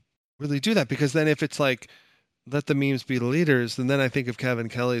really do that, because then if it's like, let the memes be the leaders, and then I think of Kevin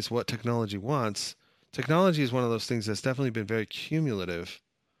Kelly's What Technology Wants. Technology is one of those things that's definitely been very cumulative.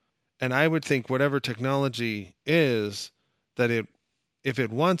 And I would think whatever technology is, that if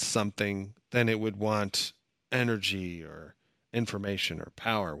it wants something, then it would want energy or information or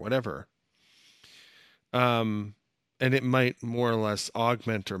power, whatever. And it might more or less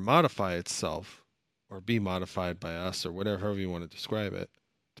augment or modify itself, or be modified by us, or whatever, however you want to describe it,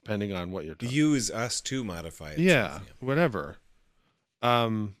 depending on what you're talking. Use us to modify it. Yeah, whatever.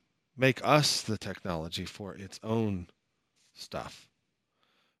 Make us the technology for its own stuff.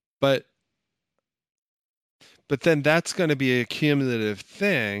 But then that's going to be a cumulative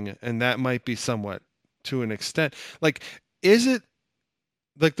thing, and that might be somewhat, to an extent. Like, is it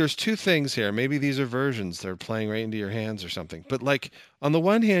like there's two things here? Maybe these are versions they're playing right into your hands or something. But like, on the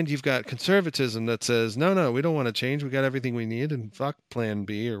one hand, you've got conservatism that says, no, we don't want to change. We got everything we need, and fuck Plan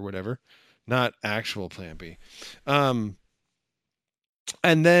B or whatever, not actual Plan B. And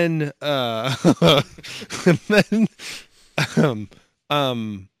then, and then,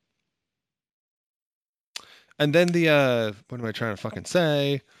 and then what am I trying to fucking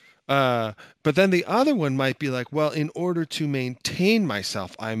say? But then the other one might be like, well, in order to maintain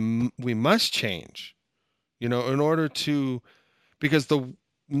myself, we must change, in order to, because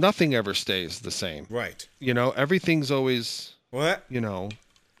nothing ever stays the same. Right. Everything's always, what?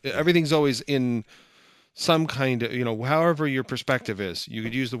 Everything's always in some kind of, however your perspective is. You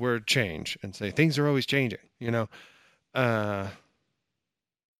could use the word change and say things are always changing, yeah.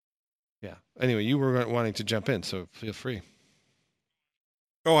 Anyway, you were wanting to jump in, so feel free.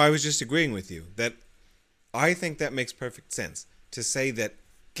 Oh, I was just agreeing with you that I think that makes perfect sense to say that,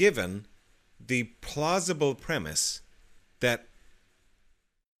 given the plausible premise that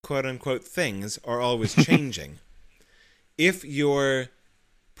quote unquote things are always changing, if your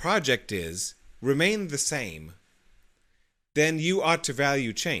project is remain the same, then you ought to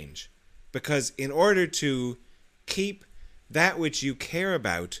value change. Because in order to keep that which you care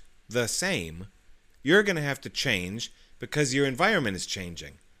about the same, you're going to have to change because your environment is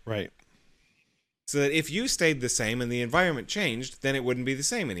changing. Right. So that if you stayed the same and the environment changed, then it wouldn't be the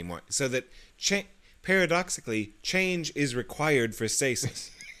same anymore. So that paradoxically, change is required for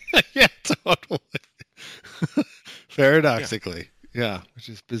stasis. Yeah, totally. Paradoxically. Yeah, which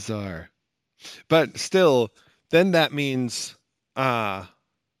is bizarre. But still, then that means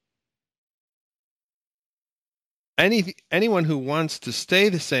anyone who wants to stay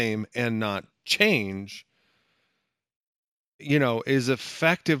the same and not change, is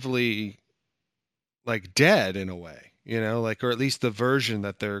effectively like dead in a way, or at least the version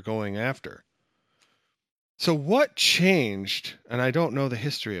that they're going after. So what changed? And I don't know the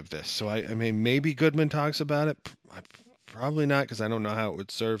history of this. So I mean, maybe Goodman talks about it. Probably not, because I don't know how it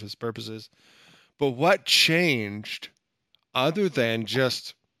would serve his purposes. But what changed other than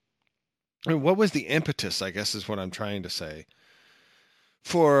just, what was the impetus, I guess is what I'm trying to say,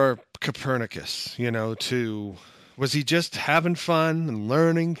 for Copernicus, was he just having fun and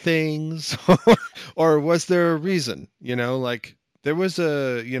learning things? Or was there a reason, there was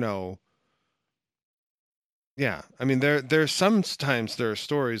a, yeah. I mean, there's sometimes there are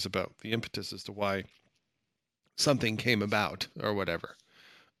stories about the impetus as to why something came about or whatever.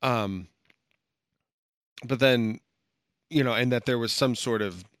 But then, and that there was some sort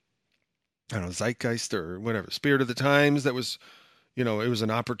of, I don't know, zeitgeist or whatever, spirit of the times that was, it was an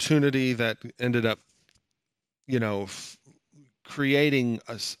opportunity that ended up, creating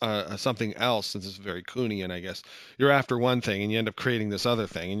a something else. And this is very Kuhnian, I guess. You're after one thing and you end up creating this other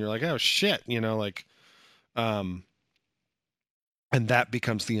thing, and you're like, oh shit, and that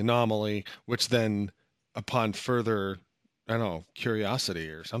becomes the anomaly, which then, upon further, I don't know, curiosity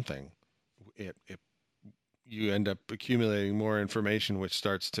or something, you end up accumulating more information, which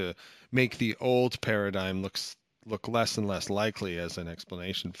starts to make the old paradigm look less and less likely as an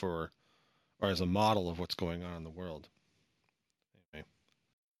explanation for, or as a model of what's going on in the world. Anyway.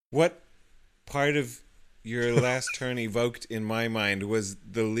 What part of your last turn evoked in my mind was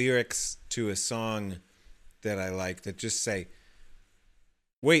the lyrics to a song that I like that just say,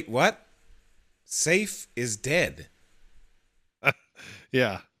 wait, what? Safe is dead.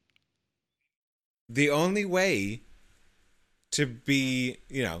 Yeah. The only way to be,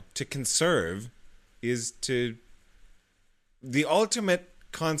 to conserve is to, the ultimate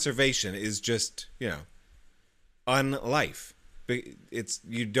conservation is just, unlife. It's,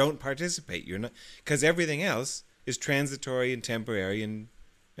 you don't participate. You're not, because everything else is transitory and temporary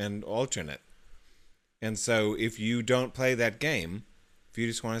and alternate. And so if you don't play that game, if you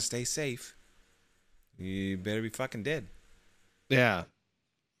just want to stay safe, you better be fucking dead. Yeah.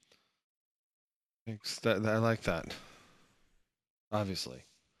 I like that. Obviously.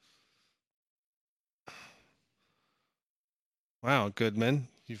 Wow, Goodman.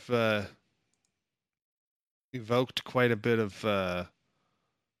 You've evoked quite a bit of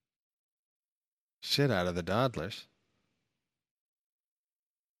shit out of the Dawdlers.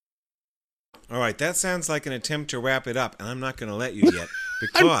 All right, that sounds like an attempt to wrap it up, and I'm not going to let you yet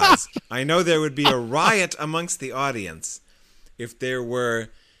because I know there would be a riot amongst the audience if there were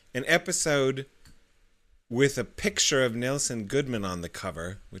an episode with a picture of Nelson Goodman on the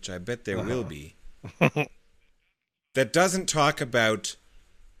cover, which I bet there will be, that doesn't talk about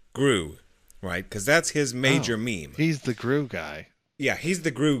Grue, right? Because that's his major meme. He's the Grue guy. Yeah, he's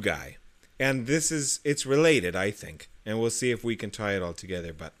the Grue guy. And it's related, I think. And we'll see if we can tie it all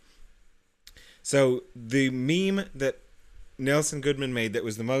together. But so the meme that Nelson Goodman made that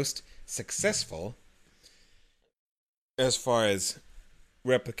was the most successful as far as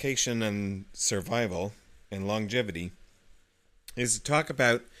replication and survival and longevity is to talk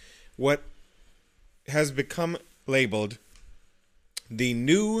about what has become labeled the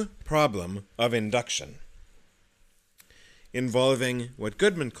new problem of induction, involving what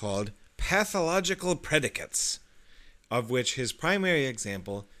Goodman called pathological predicates, of which his primary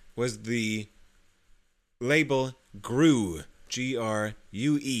example was the label Grue, Grue.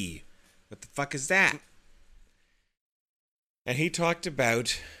 What the fuck is that? And he talked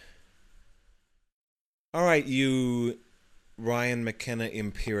about, all right, you Ryan McKenna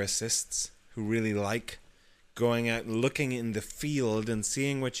empiricists who really like going out and looking in the field and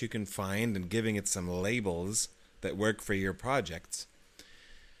seeing what you can find and giving it some labels that work for your projects.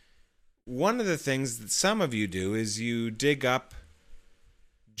 One of the things that some of you do is you dig up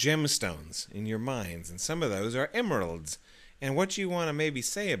gemstones in your mines, and some of those are emeralds. And what you want to maybe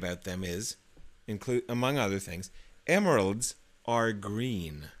say about them is, among other things, emeralds are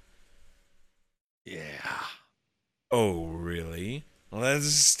green. Yeah. Oh, really? Let's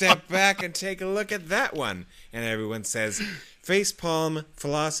step back and take a look at that one. And everyone says, facepalm,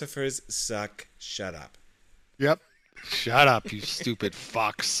 philosophers suck, shut up. Yep. Shut up, you stupid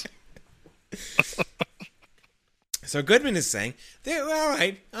fucks. So Goodman is saying, all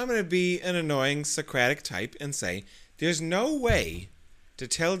right, I'm going to be an annoying Socratic type and say, there's no way to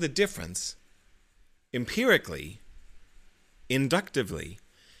tell the difference empirically, inductively,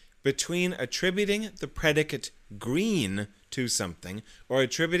 between attributing the predicate green to something or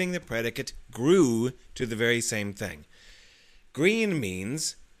attributing the predicate Grue to the very same thing. Green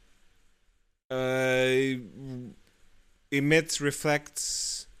means emits,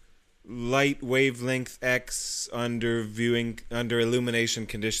 reflects light wavelength X under illumination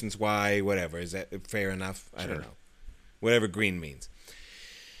conditions Y, whatever. Is that fair enough? I don't know. Whatever green means.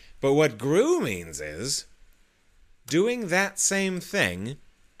 But what Grue means is doing that same thing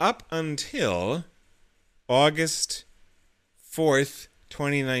up until August 4th,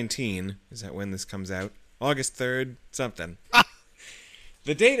 2019. Is that when this comes out? August 3rd, something.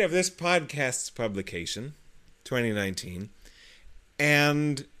 The date of this podcast's publication, 2019,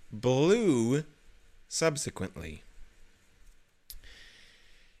 and blue subsequently.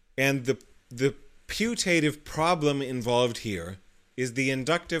 And the putative problem involved here is the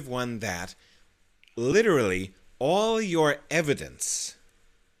inductive one that literally all your evidence,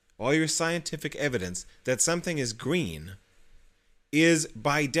 all your scientific evidence that something is green is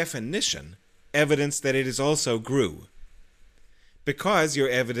by definition evidence that it is also Grue. Because your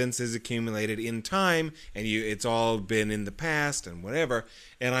evidence is accumulated in time and it's all been in the past and whatever.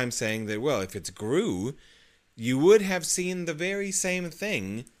 And I'm saying that, well, if it's Grue, you would have seen the very same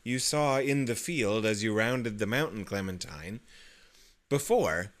thing you saw in the field as you rounded the mountain clementine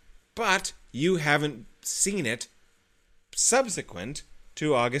before, but you haven't seen it subsequent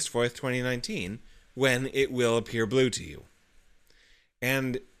to August 4th, 2019, when it will appear blue to you.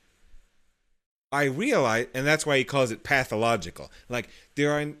 And I realize, and that's why he calls it pathological. Like,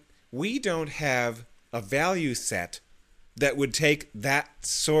 we don't have a value set that would take that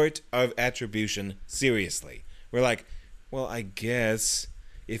sort of attribution seriously. We're like, well, I guess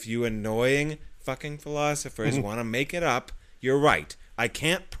if you annoying fucking philosophers want to make it up, you're right. I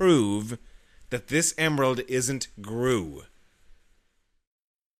can't prove that this emerald isn't Grue.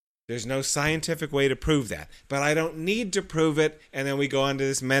 There's no scientific way to prove that. But I don't need to prove it, and then we go on to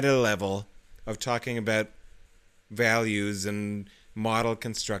this meta level of talking about values and model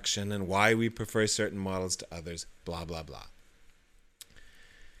construction and why we prefer certain models to others, blah, blah, blah.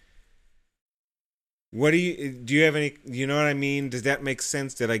 What do you have any, you know what I mean? Does that make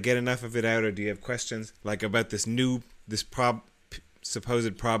sense? Did I get enough of it out, or do you have questions like about this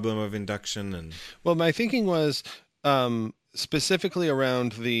supposed problem of induction? And Well, my thinking was specifically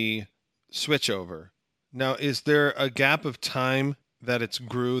around the switchover. Now, is there a gap of time that it's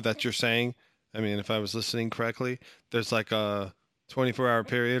Grue that you're saying? I mean, if I was listening correctly, there's like a 24-hour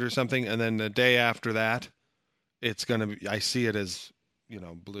period or something, and then the day after that, it's going to be, I see it as,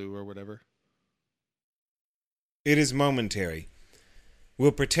 blue or whatever. it is momentary.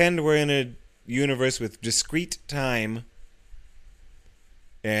 We'll pretend we're in a universe with discrete time,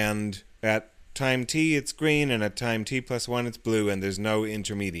 and at time t it's green, and at time t plus 1 it's blue, and there's no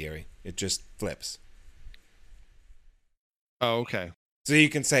intermediary. It just flips. Oh, okay. So you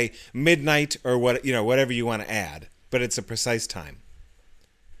can say midnight or whatever you want to add, but it's a precise time.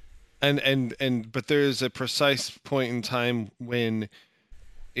 But there's a precise point in time when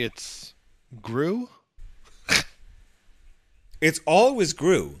it's Grue? It's always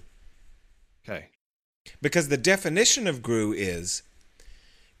Grue. Okay. Because the definition of Grue is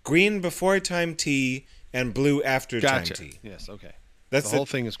green before time t and blue after Gotcha. time t. Yes, okay. That's the whole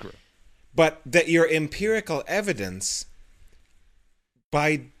thing is Grue. But that your empirical evidence,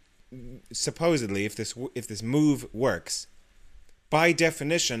 by supposedly, if this move works, by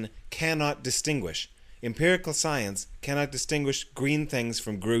definition cannot distinguish. Empirical science cannot distinguish green things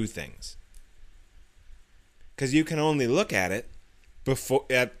from Grue things. Because you can only look at it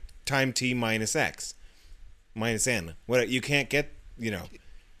at time t minus x, minus n. You can't get,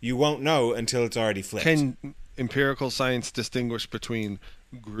 you won't know until it's already flipped. Can empirical science distinguish between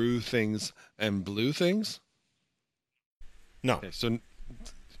Grue things and blue things? No. Okay, so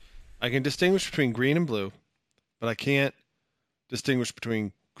I can distinguish between green and blue, but I can't distinguish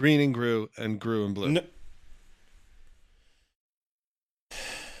between green and Grue and blue. No.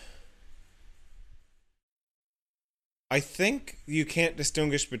 I think you can't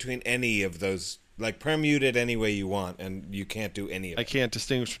distinguish between any of those, like permute it any way you want, and you can't do any of it. I can't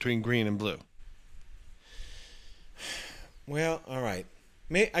distinguish between green and blue. Well, all right.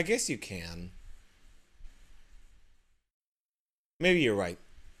 I guess you can. Maybe you're right.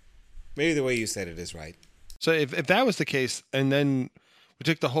 Maybe the way you said it is right. So if that was the case, and then we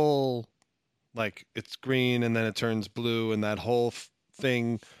took the whole, like, it's green and then it turns blue, and that whole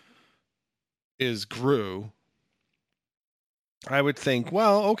thing is Grue, I would think,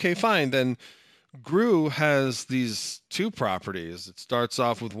 well, okay, fine. Then Grue has these two properties. It starts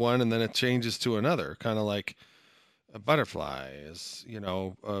off with one and then it changes to another, kind of like a butterfly is,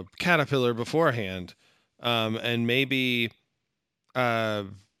 a caterpillar beforehand. And maybe,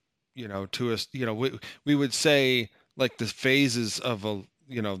 to us, we would say like the phases of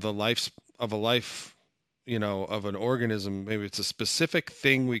the life of a life, of an organism. Maybe it's a specific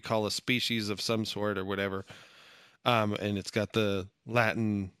thing we call a species of some sort or whatever. And it's got the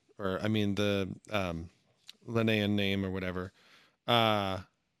Latin, the Linnaean name or whatever.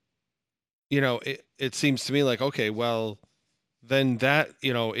 It seems to me like, okay, well, then that,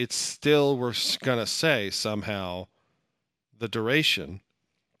 it's still, we're going to say somehow the duration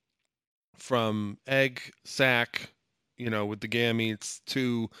from egg sac, with the gametes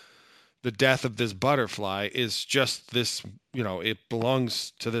to the death of this butterfly is just this, it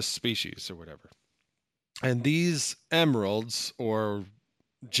belongs to this species or whatever. And these emeralds or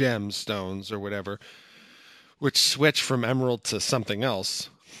gemstones or whatever, which switch from emerald to something else,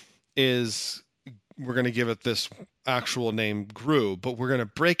 we're going to give it this actual name Grue, but we're going to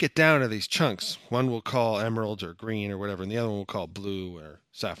break it down to these chunks. One we'll call emerald or green or whatever, and the other one we'll call blue or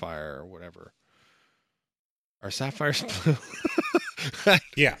sapphire or whatever. Are sapphires blue?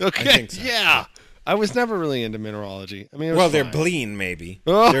 Yeah, okay. I think so. Yeah. I was never really into mineralogy. I mean, they're fine. bleen, maybe.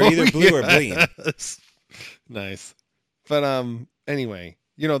 Oh, they're either blue or bleen. Nice. But anyway,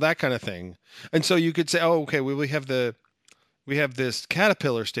 that kind of thing. And so you could say, oh, okay, we have this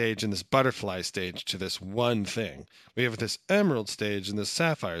caterpillar stage and this butterfly stage to this one thing. We have this emerald stage and this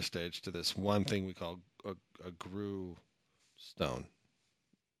sapphire stage to this one thing we call a Grue stone.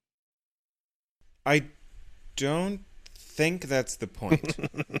 I don't think that's the point.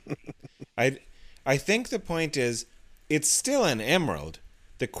 I think the point is it's still an emerald.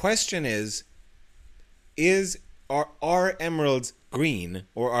 The question is are emeralds green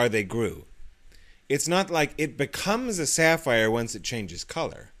or are they Grue? It's not like it becomes a sapphire once it changes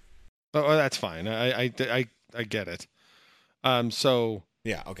color. Oh, that's fine. I get it. So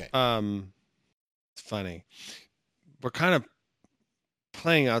yeah, okay. It's funny. We're kind of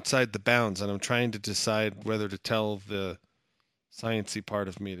playing outside the bounds, and I'm trying to decide whether to tell the sciencey part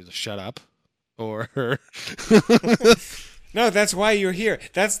of me to shut up or No, that's why you're here.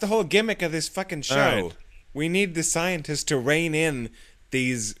 That's the whole gimmick of this fucking show. Right. We need the scientists to rein in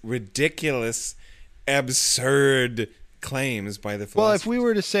these ridiculous, absurd claims by the philosophers. Well, if we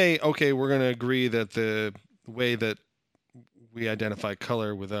were to say, okay, we're going to agree that the way that we identify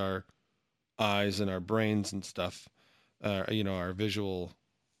color with our eyes and our brains and stuff, our visual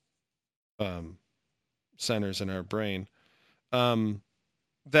centers in our brain,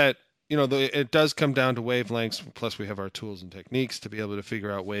 that it does come down to wavelengths. Plus, we have our tools and techniques to be able to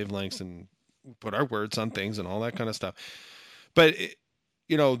figure out wavelengths and put our words on things and all that kind of stuff. But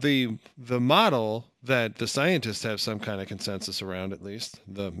the model that the scientists have some kind of consensus around, at least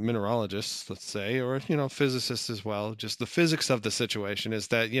the mineralogists, let's say, or physicists as well, just the physics of the situation is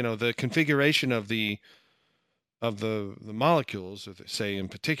that the configuration of the molecules, or say in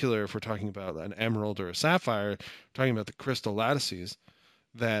particular, if we're talking about an emerald or a sapphire, talking about the crystal lattices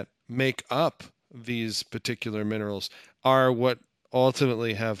that make up these particular minerals, are what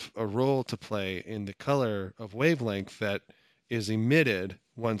ultimately have a role to play in the color of wavelength that is emitted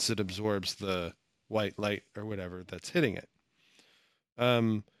once it absorbs the white light or whatever that's hitting it.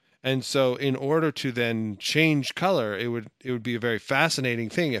 And so in order to then change color, it would be a very fascinating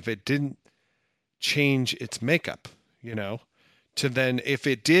thing if it didn't change its makeup, to then, if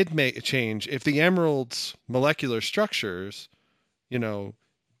it did make a change, if the emerald's molecular structures,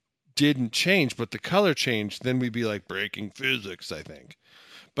 didn't change, but the color changed, then we'd be like breaking physics, I think.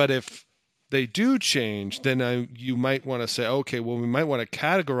 But if they do change, then you might want to say, okay, well, we might want to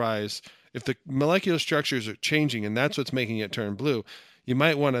categorize, if the molecular structures are changing and that's what's making it turn blue, you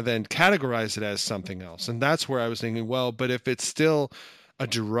might want to then categorize it as something else. And that's where I was thinking, well, but if it's still a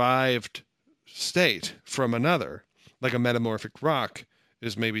derived state from another, like a metamorphic rock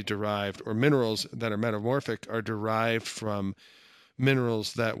is maybe derived, or minerals that are metamorphic are derived from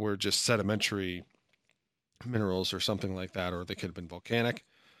minerals that were just sedimentary minerals or something like that, or they could have been volcanic,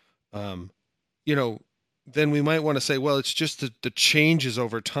 then we might want to say, well, it's just the changes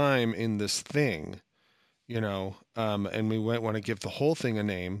over time in this thing, and we might want to give the whole thing a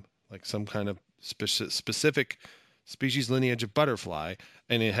name, like some kind of specific species lineage of butterfly,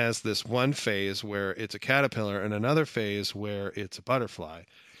 and it has this one phase where it's a caterpillar and another phase where it's a butterfly,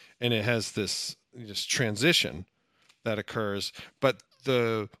 and it has this transition that occurs, but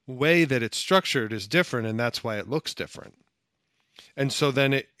the way that it's structured is different, and that's why it looks different. And so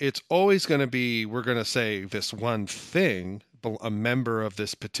then it's always going to be, we're going to say this one thing, a member of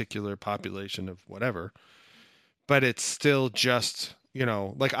this particular population of whatever, but it's still just,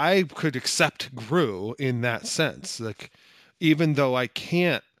 like I could accept Grue in that sense. Like, even though I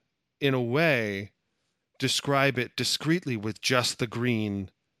can't, in a way, describe it discretely with just the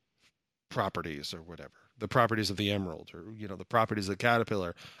green properties or whatever, the properties of the emerald, or, the properties of the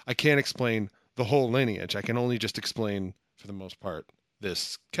caterpillar. I can't explain the whole lineage. I can only just explain, for the most part,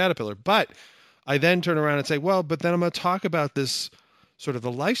 this caterpillar. But I then turn around and say, well, but then I'm going to talk about this sort of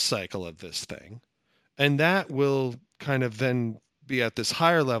the life cycle of this thing. And that will kind of then be at this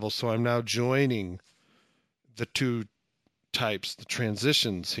higher level. So I'm now joining the two types, the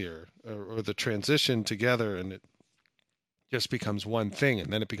transitions here, or the transition together, and it just becomes one thing.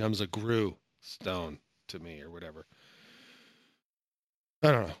 And then it becomes a Grue stone to me, or whatever.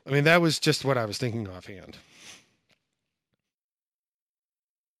 I don't know. I mean, that was just what I was thinking offhand.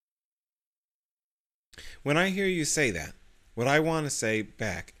 When I hear you say that, what I want to say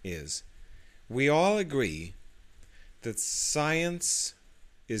back is, we all agree that science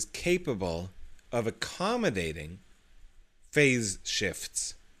is capable of accommodating phase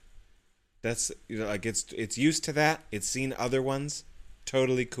shifts. That's, like, it's used to that. It's seen other ones.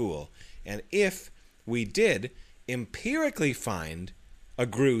 Totally cool. And if we did empirically find a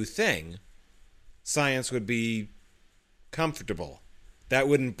Grue thing, science would be comfortable. That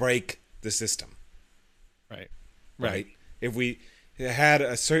wouldn't break the system. Right? If we had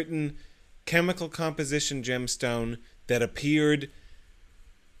a certain chemical composition gemstone that appeared,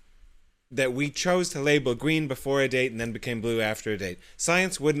 that we chose to label green before a date and then became blue after a date,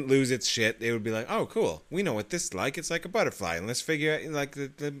 science wouldn't lose its shit. They would be like, oh, cool. We know what this is like. It's like a butterfly. And let's figure out, like,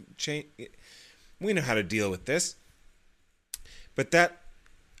 the chain. We know how to deal with this. But that,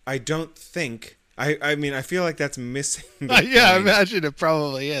 I don't think, I mean, I feel like that's missing the Yeah, I point. imagine it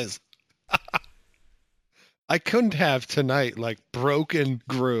probably is. I couldn't have tonight, like, broken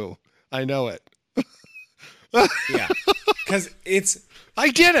Grue. I know it. Yeah. Because I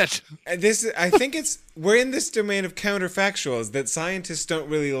did it. I think we're in this domain of counterfactuals that scientists don't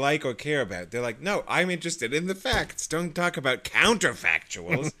really like or care about. They're like, no, I'm interested in the facts. Don't talk about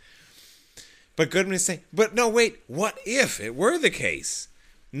counterfactuals. But Goodman is saying, but no, wait, what if it were the case?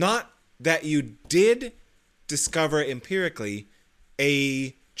 Not that you did discover empirically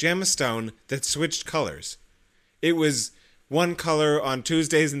a gemstone that switched colors. It was one color on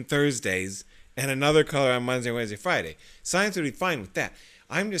Tuesdays and Thursdays and another color on Monday, Wednesday, Friday. Science would be fine with that.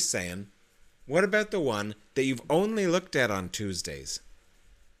 I'm just saying, what about the one that you've only looked at on Tuesdays?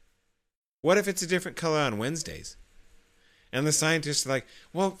 What if it's a different color on Wednesdays? And the scientists are like,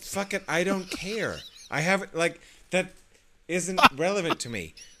 well, fuck it, I don't care. I haven't, like, that isn't relevant to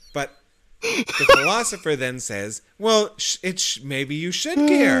me. But the philosopher then says, well, maybe you should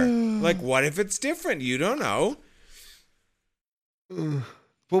care. Like, what if it's different? You don't know.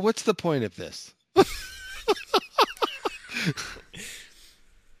 Well, what's the point of this?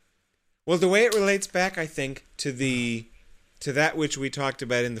 Well, the way it relates back, I think, to that which we talked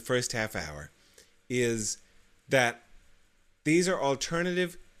about in the first half hour is that these are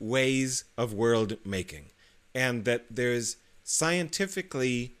alternative ways of world making, and that there's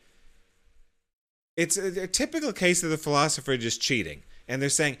scientifically, it's a typical case of the philosopher just cheating. And they're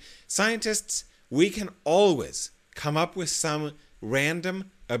saying, scientists, we can always come up with some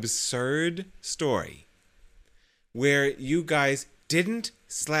random, absurd story where you guys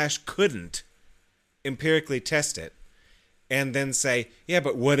didn't/couldn't empirically test it, and then say, yeah,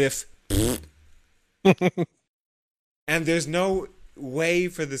 but what if... And there's no way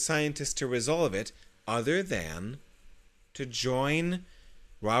for the scientists to resolve it other than to join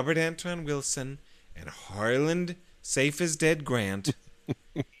Robert Anton Wilson and Harland Safe as Dead Grant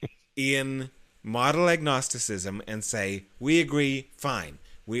in model agnosticism and say, we agree, fine.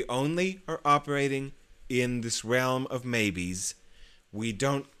 We only are operating in this realm of maybes. We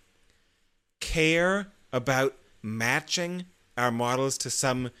don't care about matching our models to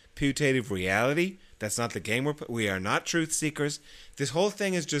some putative reality. That's not the game we are not truth seekers. This whole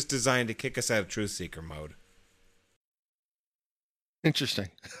thing is just designed to kick us out of truth seeker mode. Interesting.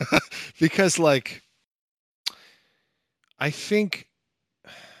 Because, like, I think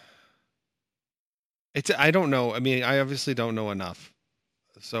I don't know. I mean, I obviously don't know enough.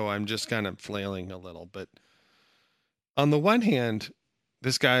 So I'm just kind of flailing a little. But on the one hand,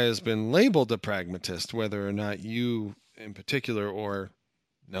 this guy has been labeled a pragmatist, whether or not you in particular or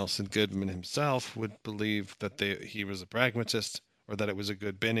Nelson Goodman himself would believe that he was a pragmatist or that it was a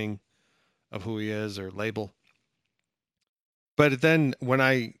good binning of who he is or label. But then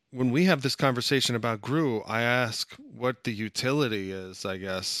when we have this conversation about Grue, I ask what the utility is, I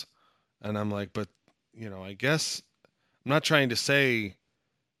guess. And I'm like, but, I guess I'm not trying to say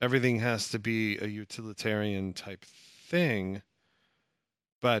everything has to be a utilitarian type thing,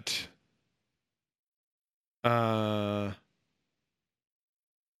 but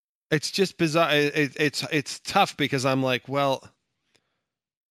it's just bizarre. It's tough because I'm like, well,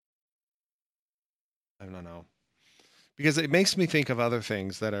 I don't know, because it makes me think of other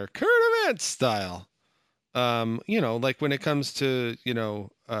things that are current event style. Like when it comes to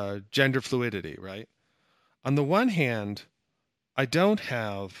gender fluidity, right? On the one hand, I don't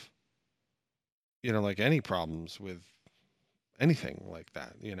have like any problems with anything like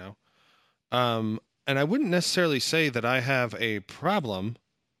that, and I wouldn't necessarily say that I have a problem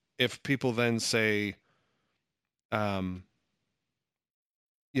if people then say, that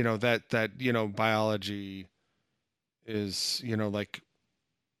biology is,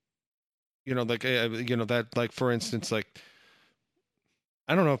 that, like, for instance, like,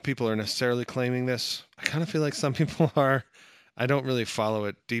 I don't know if people are necessarily claiming this. I kind of feel like some people are. I don't really follow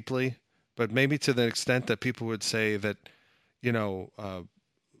it deeply, but maybe to the extent that people would say that,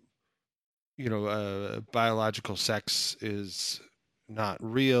 biological sex is not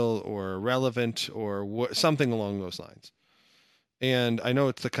real or irrelevant or something along those lines. And I know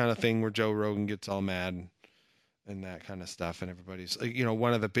it's the kind of thing where Joe Rogan gets all mad and that kind of stuff. And everybody's,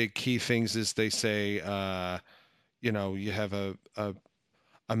 one of the big key things is they say, you have a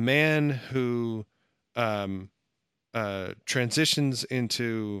man who transitions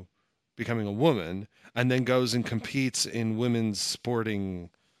into becoming a woman and then goes and competes in women's sporting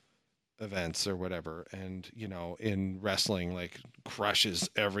events or whatever, and in wrestling, like, crushes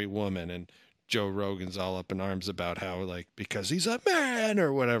every woman, and Joe Rogan's all up in arms about how, like, because he's a man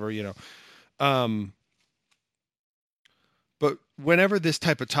or whatever, but whenever this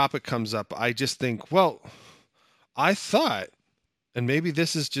type of topic comes up, I just think, well, I thought, and maybe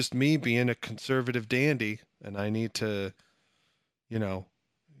this is just me being a conservative dandy and I need to,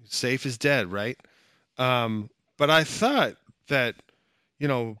 safe is dead, right? But I thought that,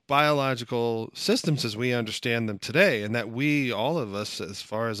 biological systems as we understand them today, and that we, all of us, as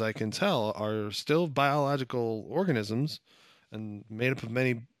far as I can tell, are still biological organisms and made up of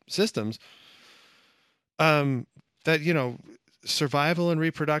many systems, that, survival and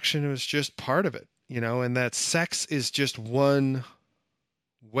reproduction was just part of it, and that sex is just one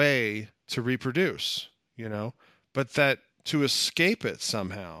way to reproduce, but that to escape it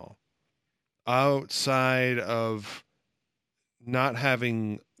somehow outside of not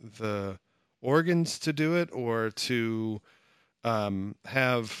having the organs to do it or to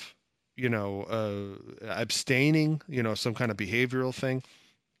have, abstaining, some kind of behavioral thing.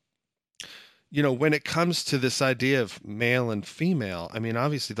 When it comes to this idea of male and female, I mean,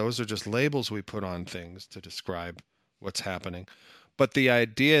 obviously those are just labels we put on things to describe what's happening. But the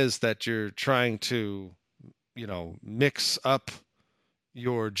idea is that you're trying to, mix up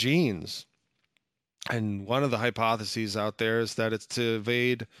your genes. And one of the hypotheses out there is that it's to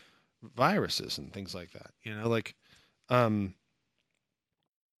evade viruses and things like that,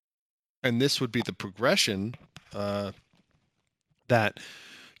 and this would be the progression that,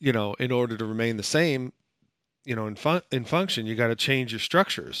 in order to remain the same, in function, you got to change your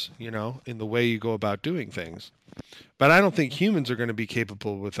structures, in the way you go about doing things. But I don't think humans are going to be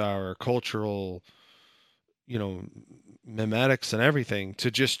capable with our cultural, memetics and everything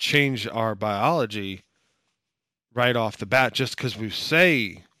to just change our biology right off the bat just because we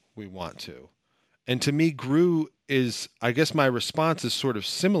say we want to. And to me, Grue is, I guess my response is sort of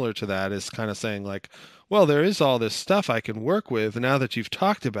similar to that, is kind of saying like, well, there is all this stuff I can work with now that you've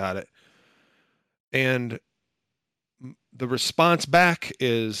talked about it. And the response back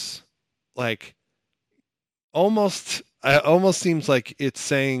is like, almost seems like it's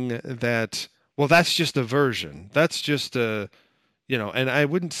saying that, well, that's just a version. That's just a, and I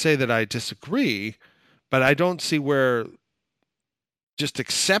wouldn't say that I disagree, but I don't see where just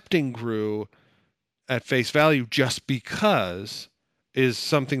accepting Grue at face value just because is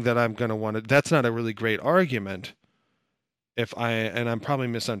something that I'm going to want to. That's not a really great argument. And I'm probably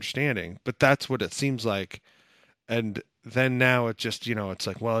misunderstanding, but that's what it seems like. And then now it just, it's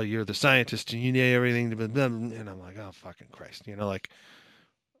like, well, you're the scientist and you know everything. And I'm like, oh, fucking Christ. Like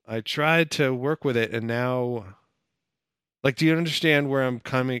I tried to work with it and now, like, do you understand where I'm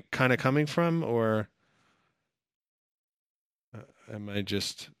coming from, or am I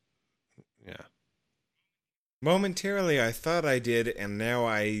just, yeah. Momentarily, I thought I did, and now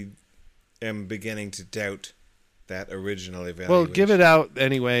I am beginning to doubt that original evaluation. Well, give it out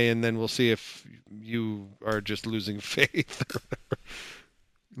anyway, and then we'll see if you are just losing faith or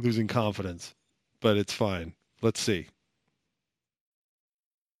losing confidence. But it's fine. Let's see.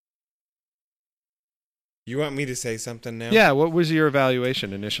 You want me to say something now? Yeah, what was your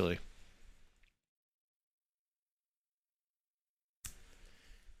evaluation initially?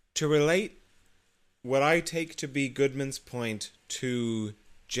 To relate what I take to be Goodman's point to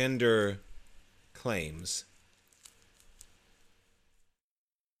gender claims,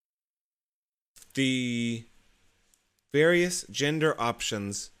 the various gender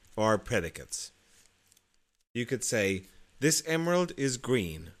options are predicates. You could say, this emerald is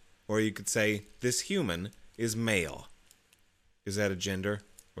green, or you could say, this human is male. Is that a gender,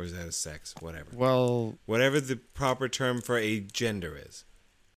 or is that a sex? Whatever. Well, whatever the proper term for a gender is.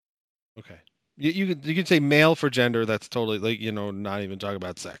 Okay. You could say male for gender. That's totally, like, not even talk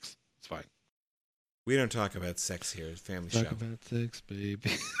about sex. It's fine. We don't talk about sex here. It's a family show. Talk about sex,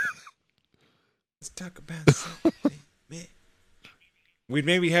 baby. Let's talk about sex, baby. We'd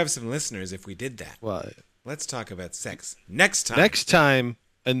maybe have some listeners if we did that. Well, let's talk about sex next time. Next time,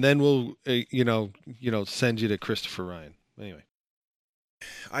 and then we'll, send you to Christopher Ryan. Anyway.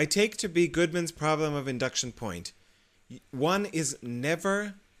 I take to be Goodman's problem of induction point. One is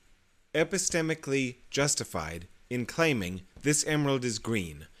never epistemically justified in claiming this emerald is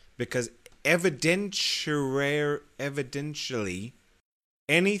green, because evidentially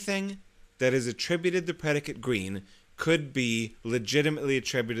anything that is attributed the predicate green could be legitimately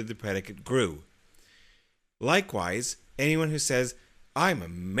attributed the predicate Grue. Likewise, anyone who says, I'm a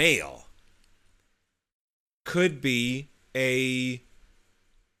male, could be a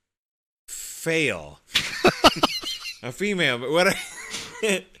fail. A female, but what?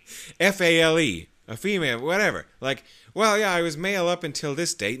 F-A-L-E, a female, whatever. Like, well, yeah, I was male up until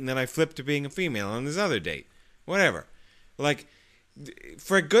this date, and then I flipped to being a female on this other date. Whatever. Like,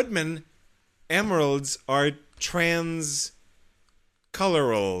 for Goodman, emeralds are trans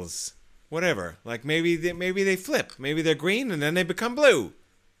colorals. Whatever. Like, maybe they flip. Maybe they're green, and then they become blue.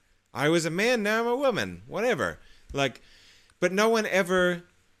 I was a man, now I'm a woman. Whatever. Like, but no one ever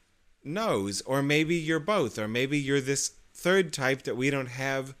knows. Or maybe you're both. Or maybe you're this third type that we don't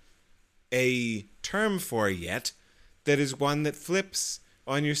have a term for yet, that is one that flips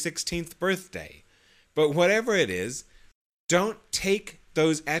on your 16th birthday. But whatever it is, don't take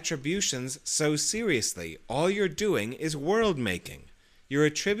those attributions so seriously. All you're doing is world making. You're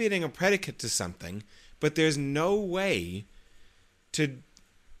attributing a predicate to something, but there's no way to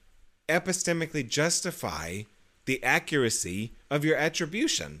epistemically justify the accuracy of your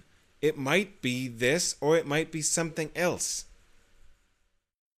attribution. It might be this, or it might be something else.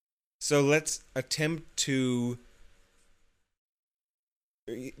 So let's attempt to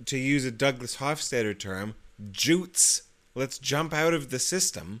use a Douglas Hofstadter term, jutes. Let's jump out of the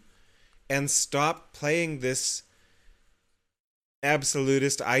system and stop playing this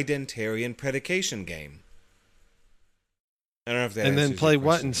absolutist identarian predication game. I don't know if that and answers then play your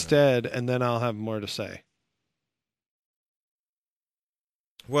what question instead, and then I'll have more to say.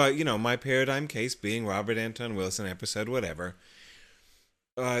 Well, my paradigm case being Robert Anton Wilson, episode whatever.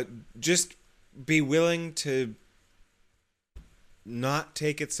 Just be willing to not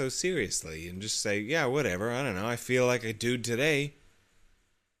take it so seriously and just say, yeah, whatever, I don't know, I feel like a dude today.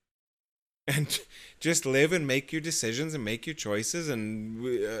 And just live and make your decisions and make your choices,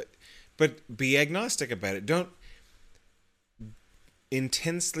 but be agnostic about it. Don't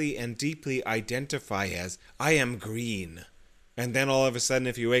intensely and deeply identify as, I am green. And then all of a sudden,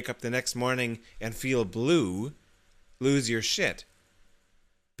 if you wake up the next morning and feel blue, lose your shit.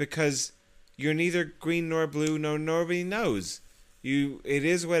 Because you're neither green nor blue, nobody knows. It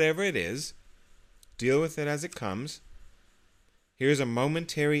is whatever it is. Deal with it as it comes. Here's a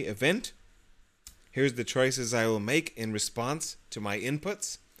momentary event. Here's the choices I will make in response to my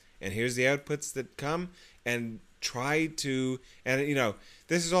inputs. And here's the outputs that come. And try to... And,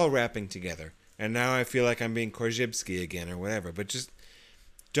 this is all wrapping together. And now I feel like I'm being Korzybski again or whatever. But just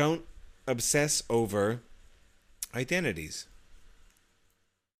don't obsess over identities.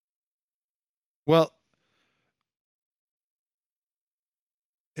 Well,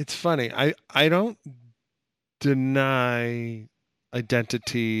 it's funny. I don't deny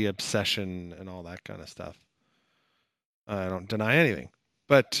identity, obsession, and all that kind of stuff. I don't deny anything.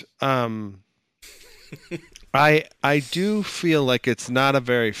 But I do feel like it's not a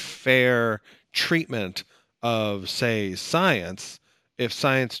very fair treatment of, say, science, if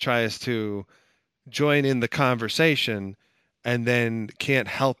science tries to join in the conversation and then can't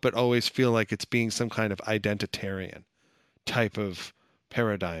help but always feel like it's being some kind of identitarian type of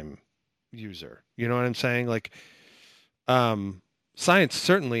paradigm user. You know what I'm saying? Like, science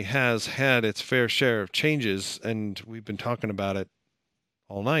certainly has had its fair share of changes, and we've been talking about it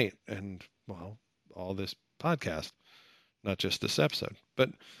all night and, well, all this podcast, not just this episode.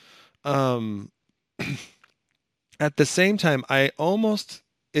 But at the same time,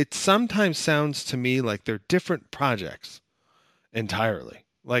 it sometimes sounds to me like they're different projects entirely,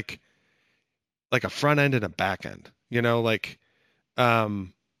 like a front end and a back end,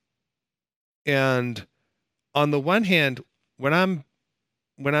 and on the one hand, when I'm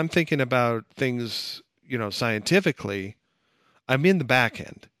thinking about things, scientifically, I'm in the back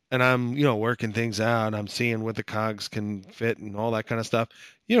end and I'm, working things out. I'm seeing what the cogs can fit and all that kind of stuff.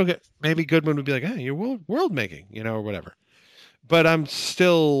 Maybe Goodman would be like, hey, you're world making, or whatever. But I'm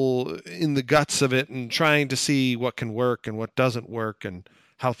still in the guts of it and trying to see what can work and what doesn't work and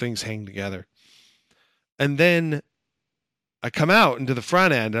how things hang together. And then I come out into the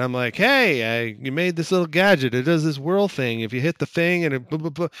front end and I'm like, hey, you made this little gadget. It does this whirl thing. If you hit the thing and it blah, blah,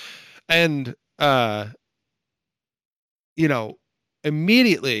 blah. And,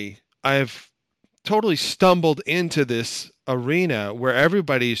 immediately I've totally stumbled into this arena where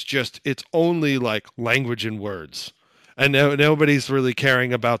everybody's it's only like language and words. And nobody's really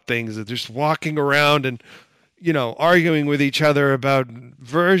caring about things. They're just walking around and, arguing with each other about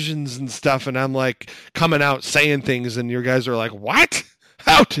versions and stuff. And I'm like coming out saying things and your guys are like, what?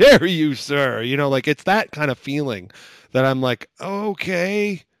 How dare you, sir? It's that kind of feeling that I'm like,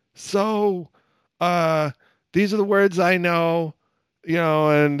 okay, so these are the words I know,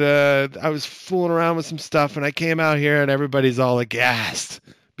 and I was fooling around with some stuff and I came out here and everybody's all aghast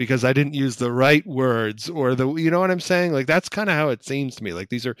because I didn't use the right words or you know what I'm saying? Like, that's kind of how it seems to me. Like,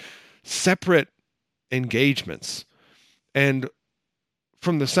 these are separate engagements. And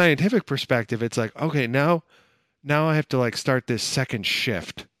from the scientific perspective, it's like, okay, now I have to like start this second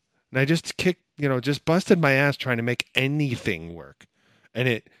shift. And I just just busted my ass trying to make anything work. And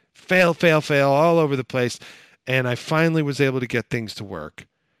it fail all over the place. And I finally was able to get things to work.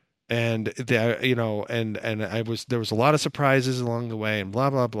 And there was a lot of surprises along the way and blah,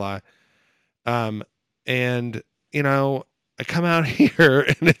 blah, blah. And I come out here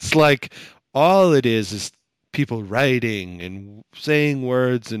and it's like, all it is people writing and saying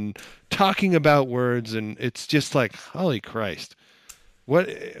words and talking about words. And it's just like, holy Christ, what,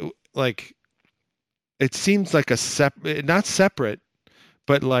 like, it seems like not separate,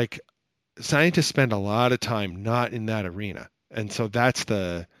 but like scientists spend a lot of time not in that arena. And so that's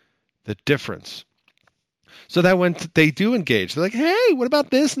the difference. So that when they do engage, they're like, hey, what about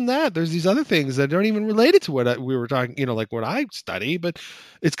this and that? There's these other things that aren't even related to what we were talking, like what I study, but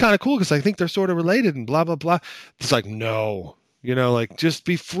it's kind of cool because I think they're sort of related and blah, blah, blah. It's like, no, like just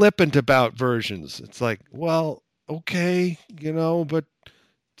be flippant about versions. It's like, well, okay, but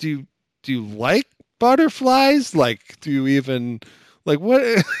do you like butterflies? Like, do you even like what?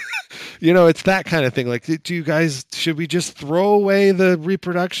 It's that kind of thing. Like, do you guys, should we just throw away the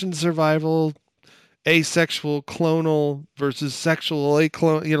reproduction survival asexual clonal versus sexual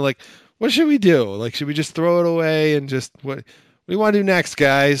aclone, like what should we do? Like, should we just throw it away and just what do you want to do next,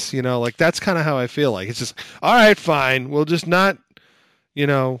 guys? Like that's kind of how I feel. Like it's just, all right, fine, we'll just not,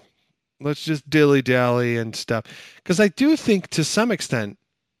 let's just dilly dally and stuff, because I do think to some extent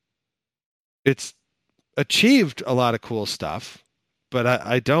it's achieved a lot of cool stuff, but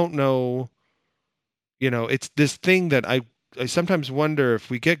I don't know, it's this thing that I sometimes wonder if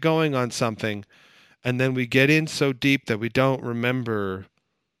we get going on something and then we get in so deep that we don't remember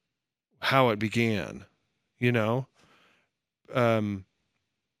how it began,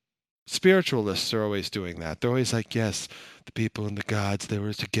 Spiritualists are always doing that. They're always like, yes, the people and the gods, they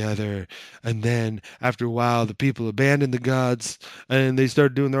were together. And then after a while, the people abandoned the gods and they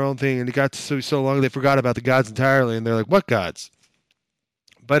started doing their own thing. And it got so long, they forgot about the gods entirely. And they're like, what gods?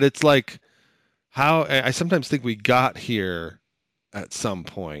 But it's like how I sometimes think we got here at some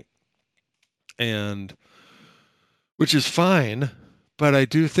point. And which is fine, but I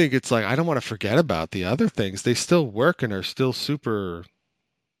do think it's like I don't want to forget about the other things. They still work and are still super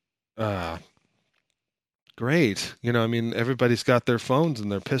great. Everybody's got their phones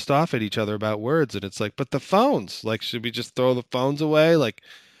and they're pissed off at each other about words, and it's like, but the phones, like, should we just throw the phones away? Like,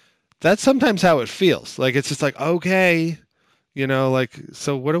 that's sometimes how it feels. Like, it's just like, okay, like,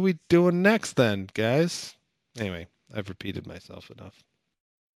 so what are we doing next then, guys? Anyway, I've repeated myself enough.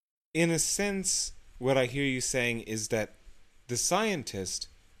 In a sense, what I hear you saying is that the scientist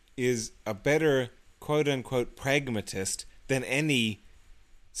is a better quote-unquote pragmatist than any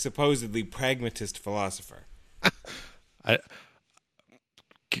supposedly pragmatist philosopher.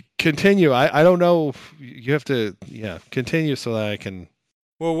 Continue. I don't know. You have to, continue so that I can.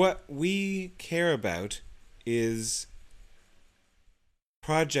 Well, what we care about is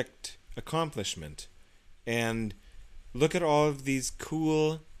project accomplishment. And look at all of these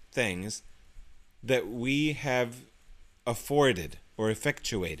cool things that we have afforded or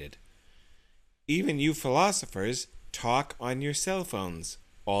effectuated. Even you philosophers talk on your cell phones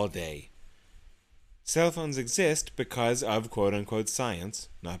all day. Cell phones exist because of quote-unquote science,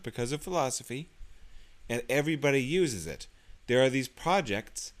 not because of philosophy, and everybody uses it. There are these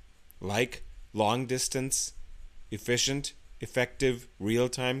projects like long-distance, efficient, effective,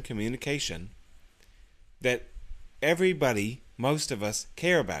 real-time communication that everybody, most of us,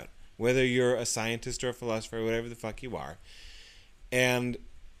 care about, whether you're a scientist or a philosopher or whatever the fuck you are. And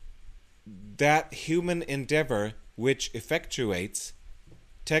that human endeavor which effectuates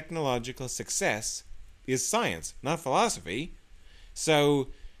technological success is science, not philosophy. So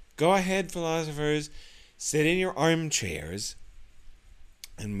go ahead, philosophers, sit in your armchairs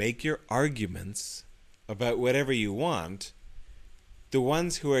and make your arguments about whatever you want. The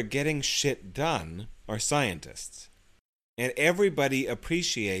ones who are getting shit done are scientists. And everybody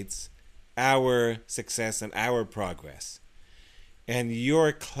appreciates our success and our progress. And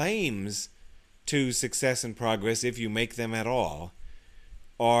your claims to success and progress, if you make them at all,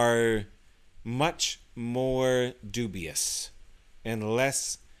 are much more dubious and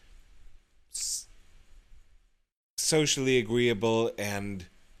less socially agreeable and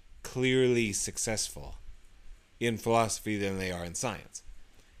clearly successful in philosophy than they are in science.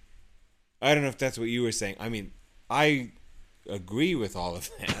 I don't know if that's what you were saying. I mean, I agree with all of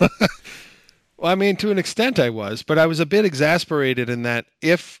that. Well, I mean, to an extent I was, but I was a bit exasperated in that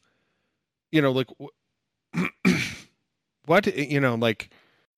if, like, what, like,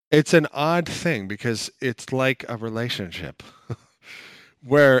 it's an odd thing because it's like a relationship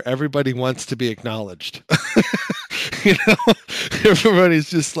where everybody wants to be acknowledged. Everybody's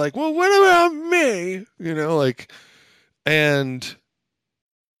just like, well, what about me? Like, and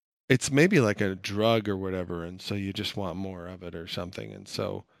it's maybe like a drug or whatever. And so you just want more of it or something. And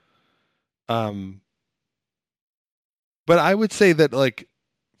so, but I would say that, like,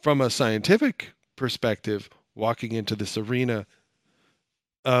 from a scientific perspective, walking into this arena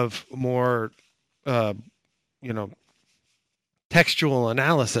of more, textual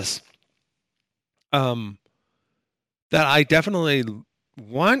analysis, that I definitely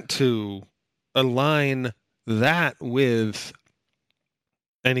want to align that with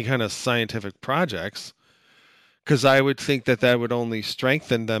any kind of scientific projects, because I would think that that would only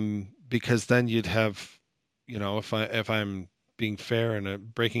strengthen them, because then you'd have, if I'm being fair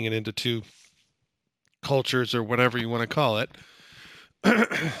and breaking it into two cultures or whatever you want to call it,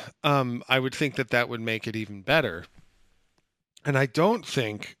 I would think that that would make it even better. And I don't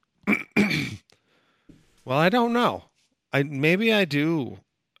think, well, I don't know. Maybe I do.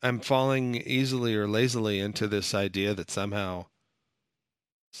 I'm falling easily or lazily into this idea that somehow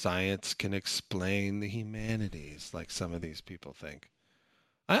science can explain the humanities, like some of these people think.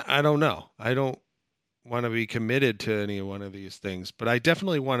 I don't know. I don't want to be committed to any one of these things, but I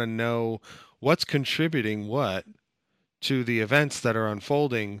definitely want to know what's contributing what to the events that are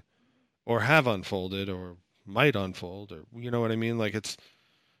unfolding or have unfolded or might unfold, or you know what I mean? Like it's,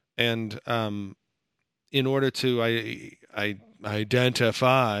 and in order to I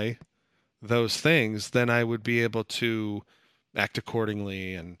identify those things, then I would be able to act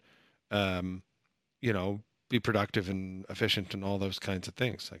accordingly and um, be productive and efficient and all those kinds of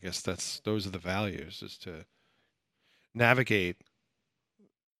things. I guess those are the values, is to navigate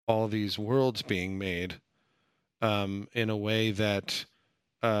all these worlds being made in a way that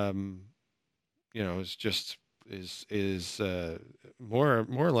um, is just is more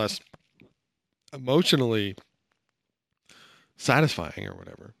or less emotionally satisfying or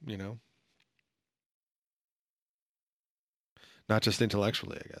whatever, not just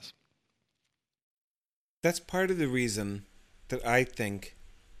intellectually, I guess. That's part of the reason that I think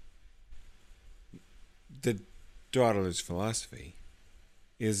the Dawdlers' philosophy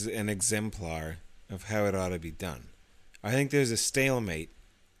is an exemplar of how it ought to be done. I think there's a stalemate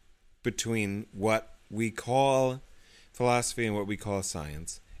between what we call philosophy and what we call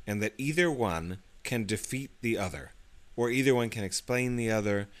science, and that either one can defeat the other, or either one can explain the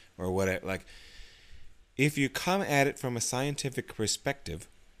other, or whatever. Like, if you come at it from a scientific perspective,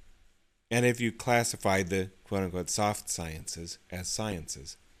 and if you classify the quote-unquote soft sciences as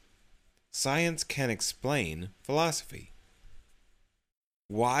sciences, science can explain philosophy.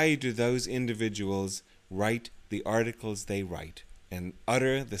 Why do those individuals write the articles they write and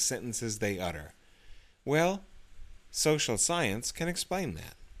utter the sentences they utter? Well, social science can explain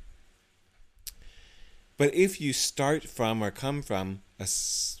that. But if you start from or come from a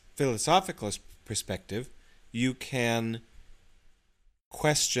philosophical perspective, you can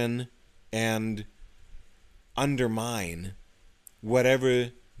question and undermine whatever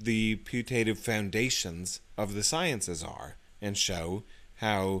the putative foundations of the sciences are, and show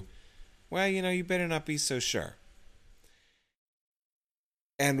how, well, you better not be so sure.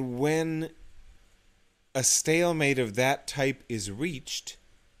 And when a stalemate of that type is reached,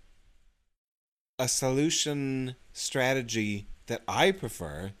 a solution strategy that I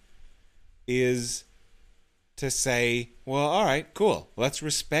prefer is to say, well, all right, cool. Let's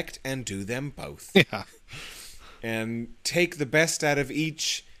respect and do them both. Yeah. And take the best out of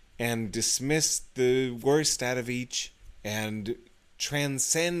each and dismiss the worst out of each and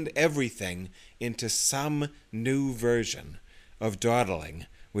transcend everything into some new version of dawdling,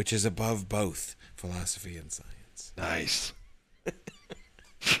 which is above both philosophy and science. Nice.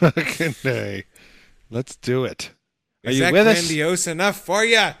 Fucking A. Let's do it. Is that grandiose enough for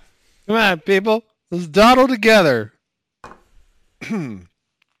you? Come on, people. Let's dawdle together.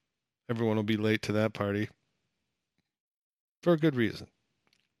 Everyone will be late to that party. For a good reason.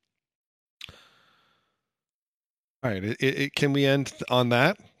 All right. Can we end on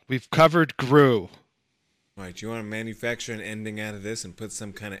that? We've covered Grue. All right. Do you want to manufacture an ending out of this and put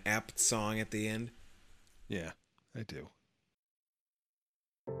some kind of apt song at the end? Yeah, I do.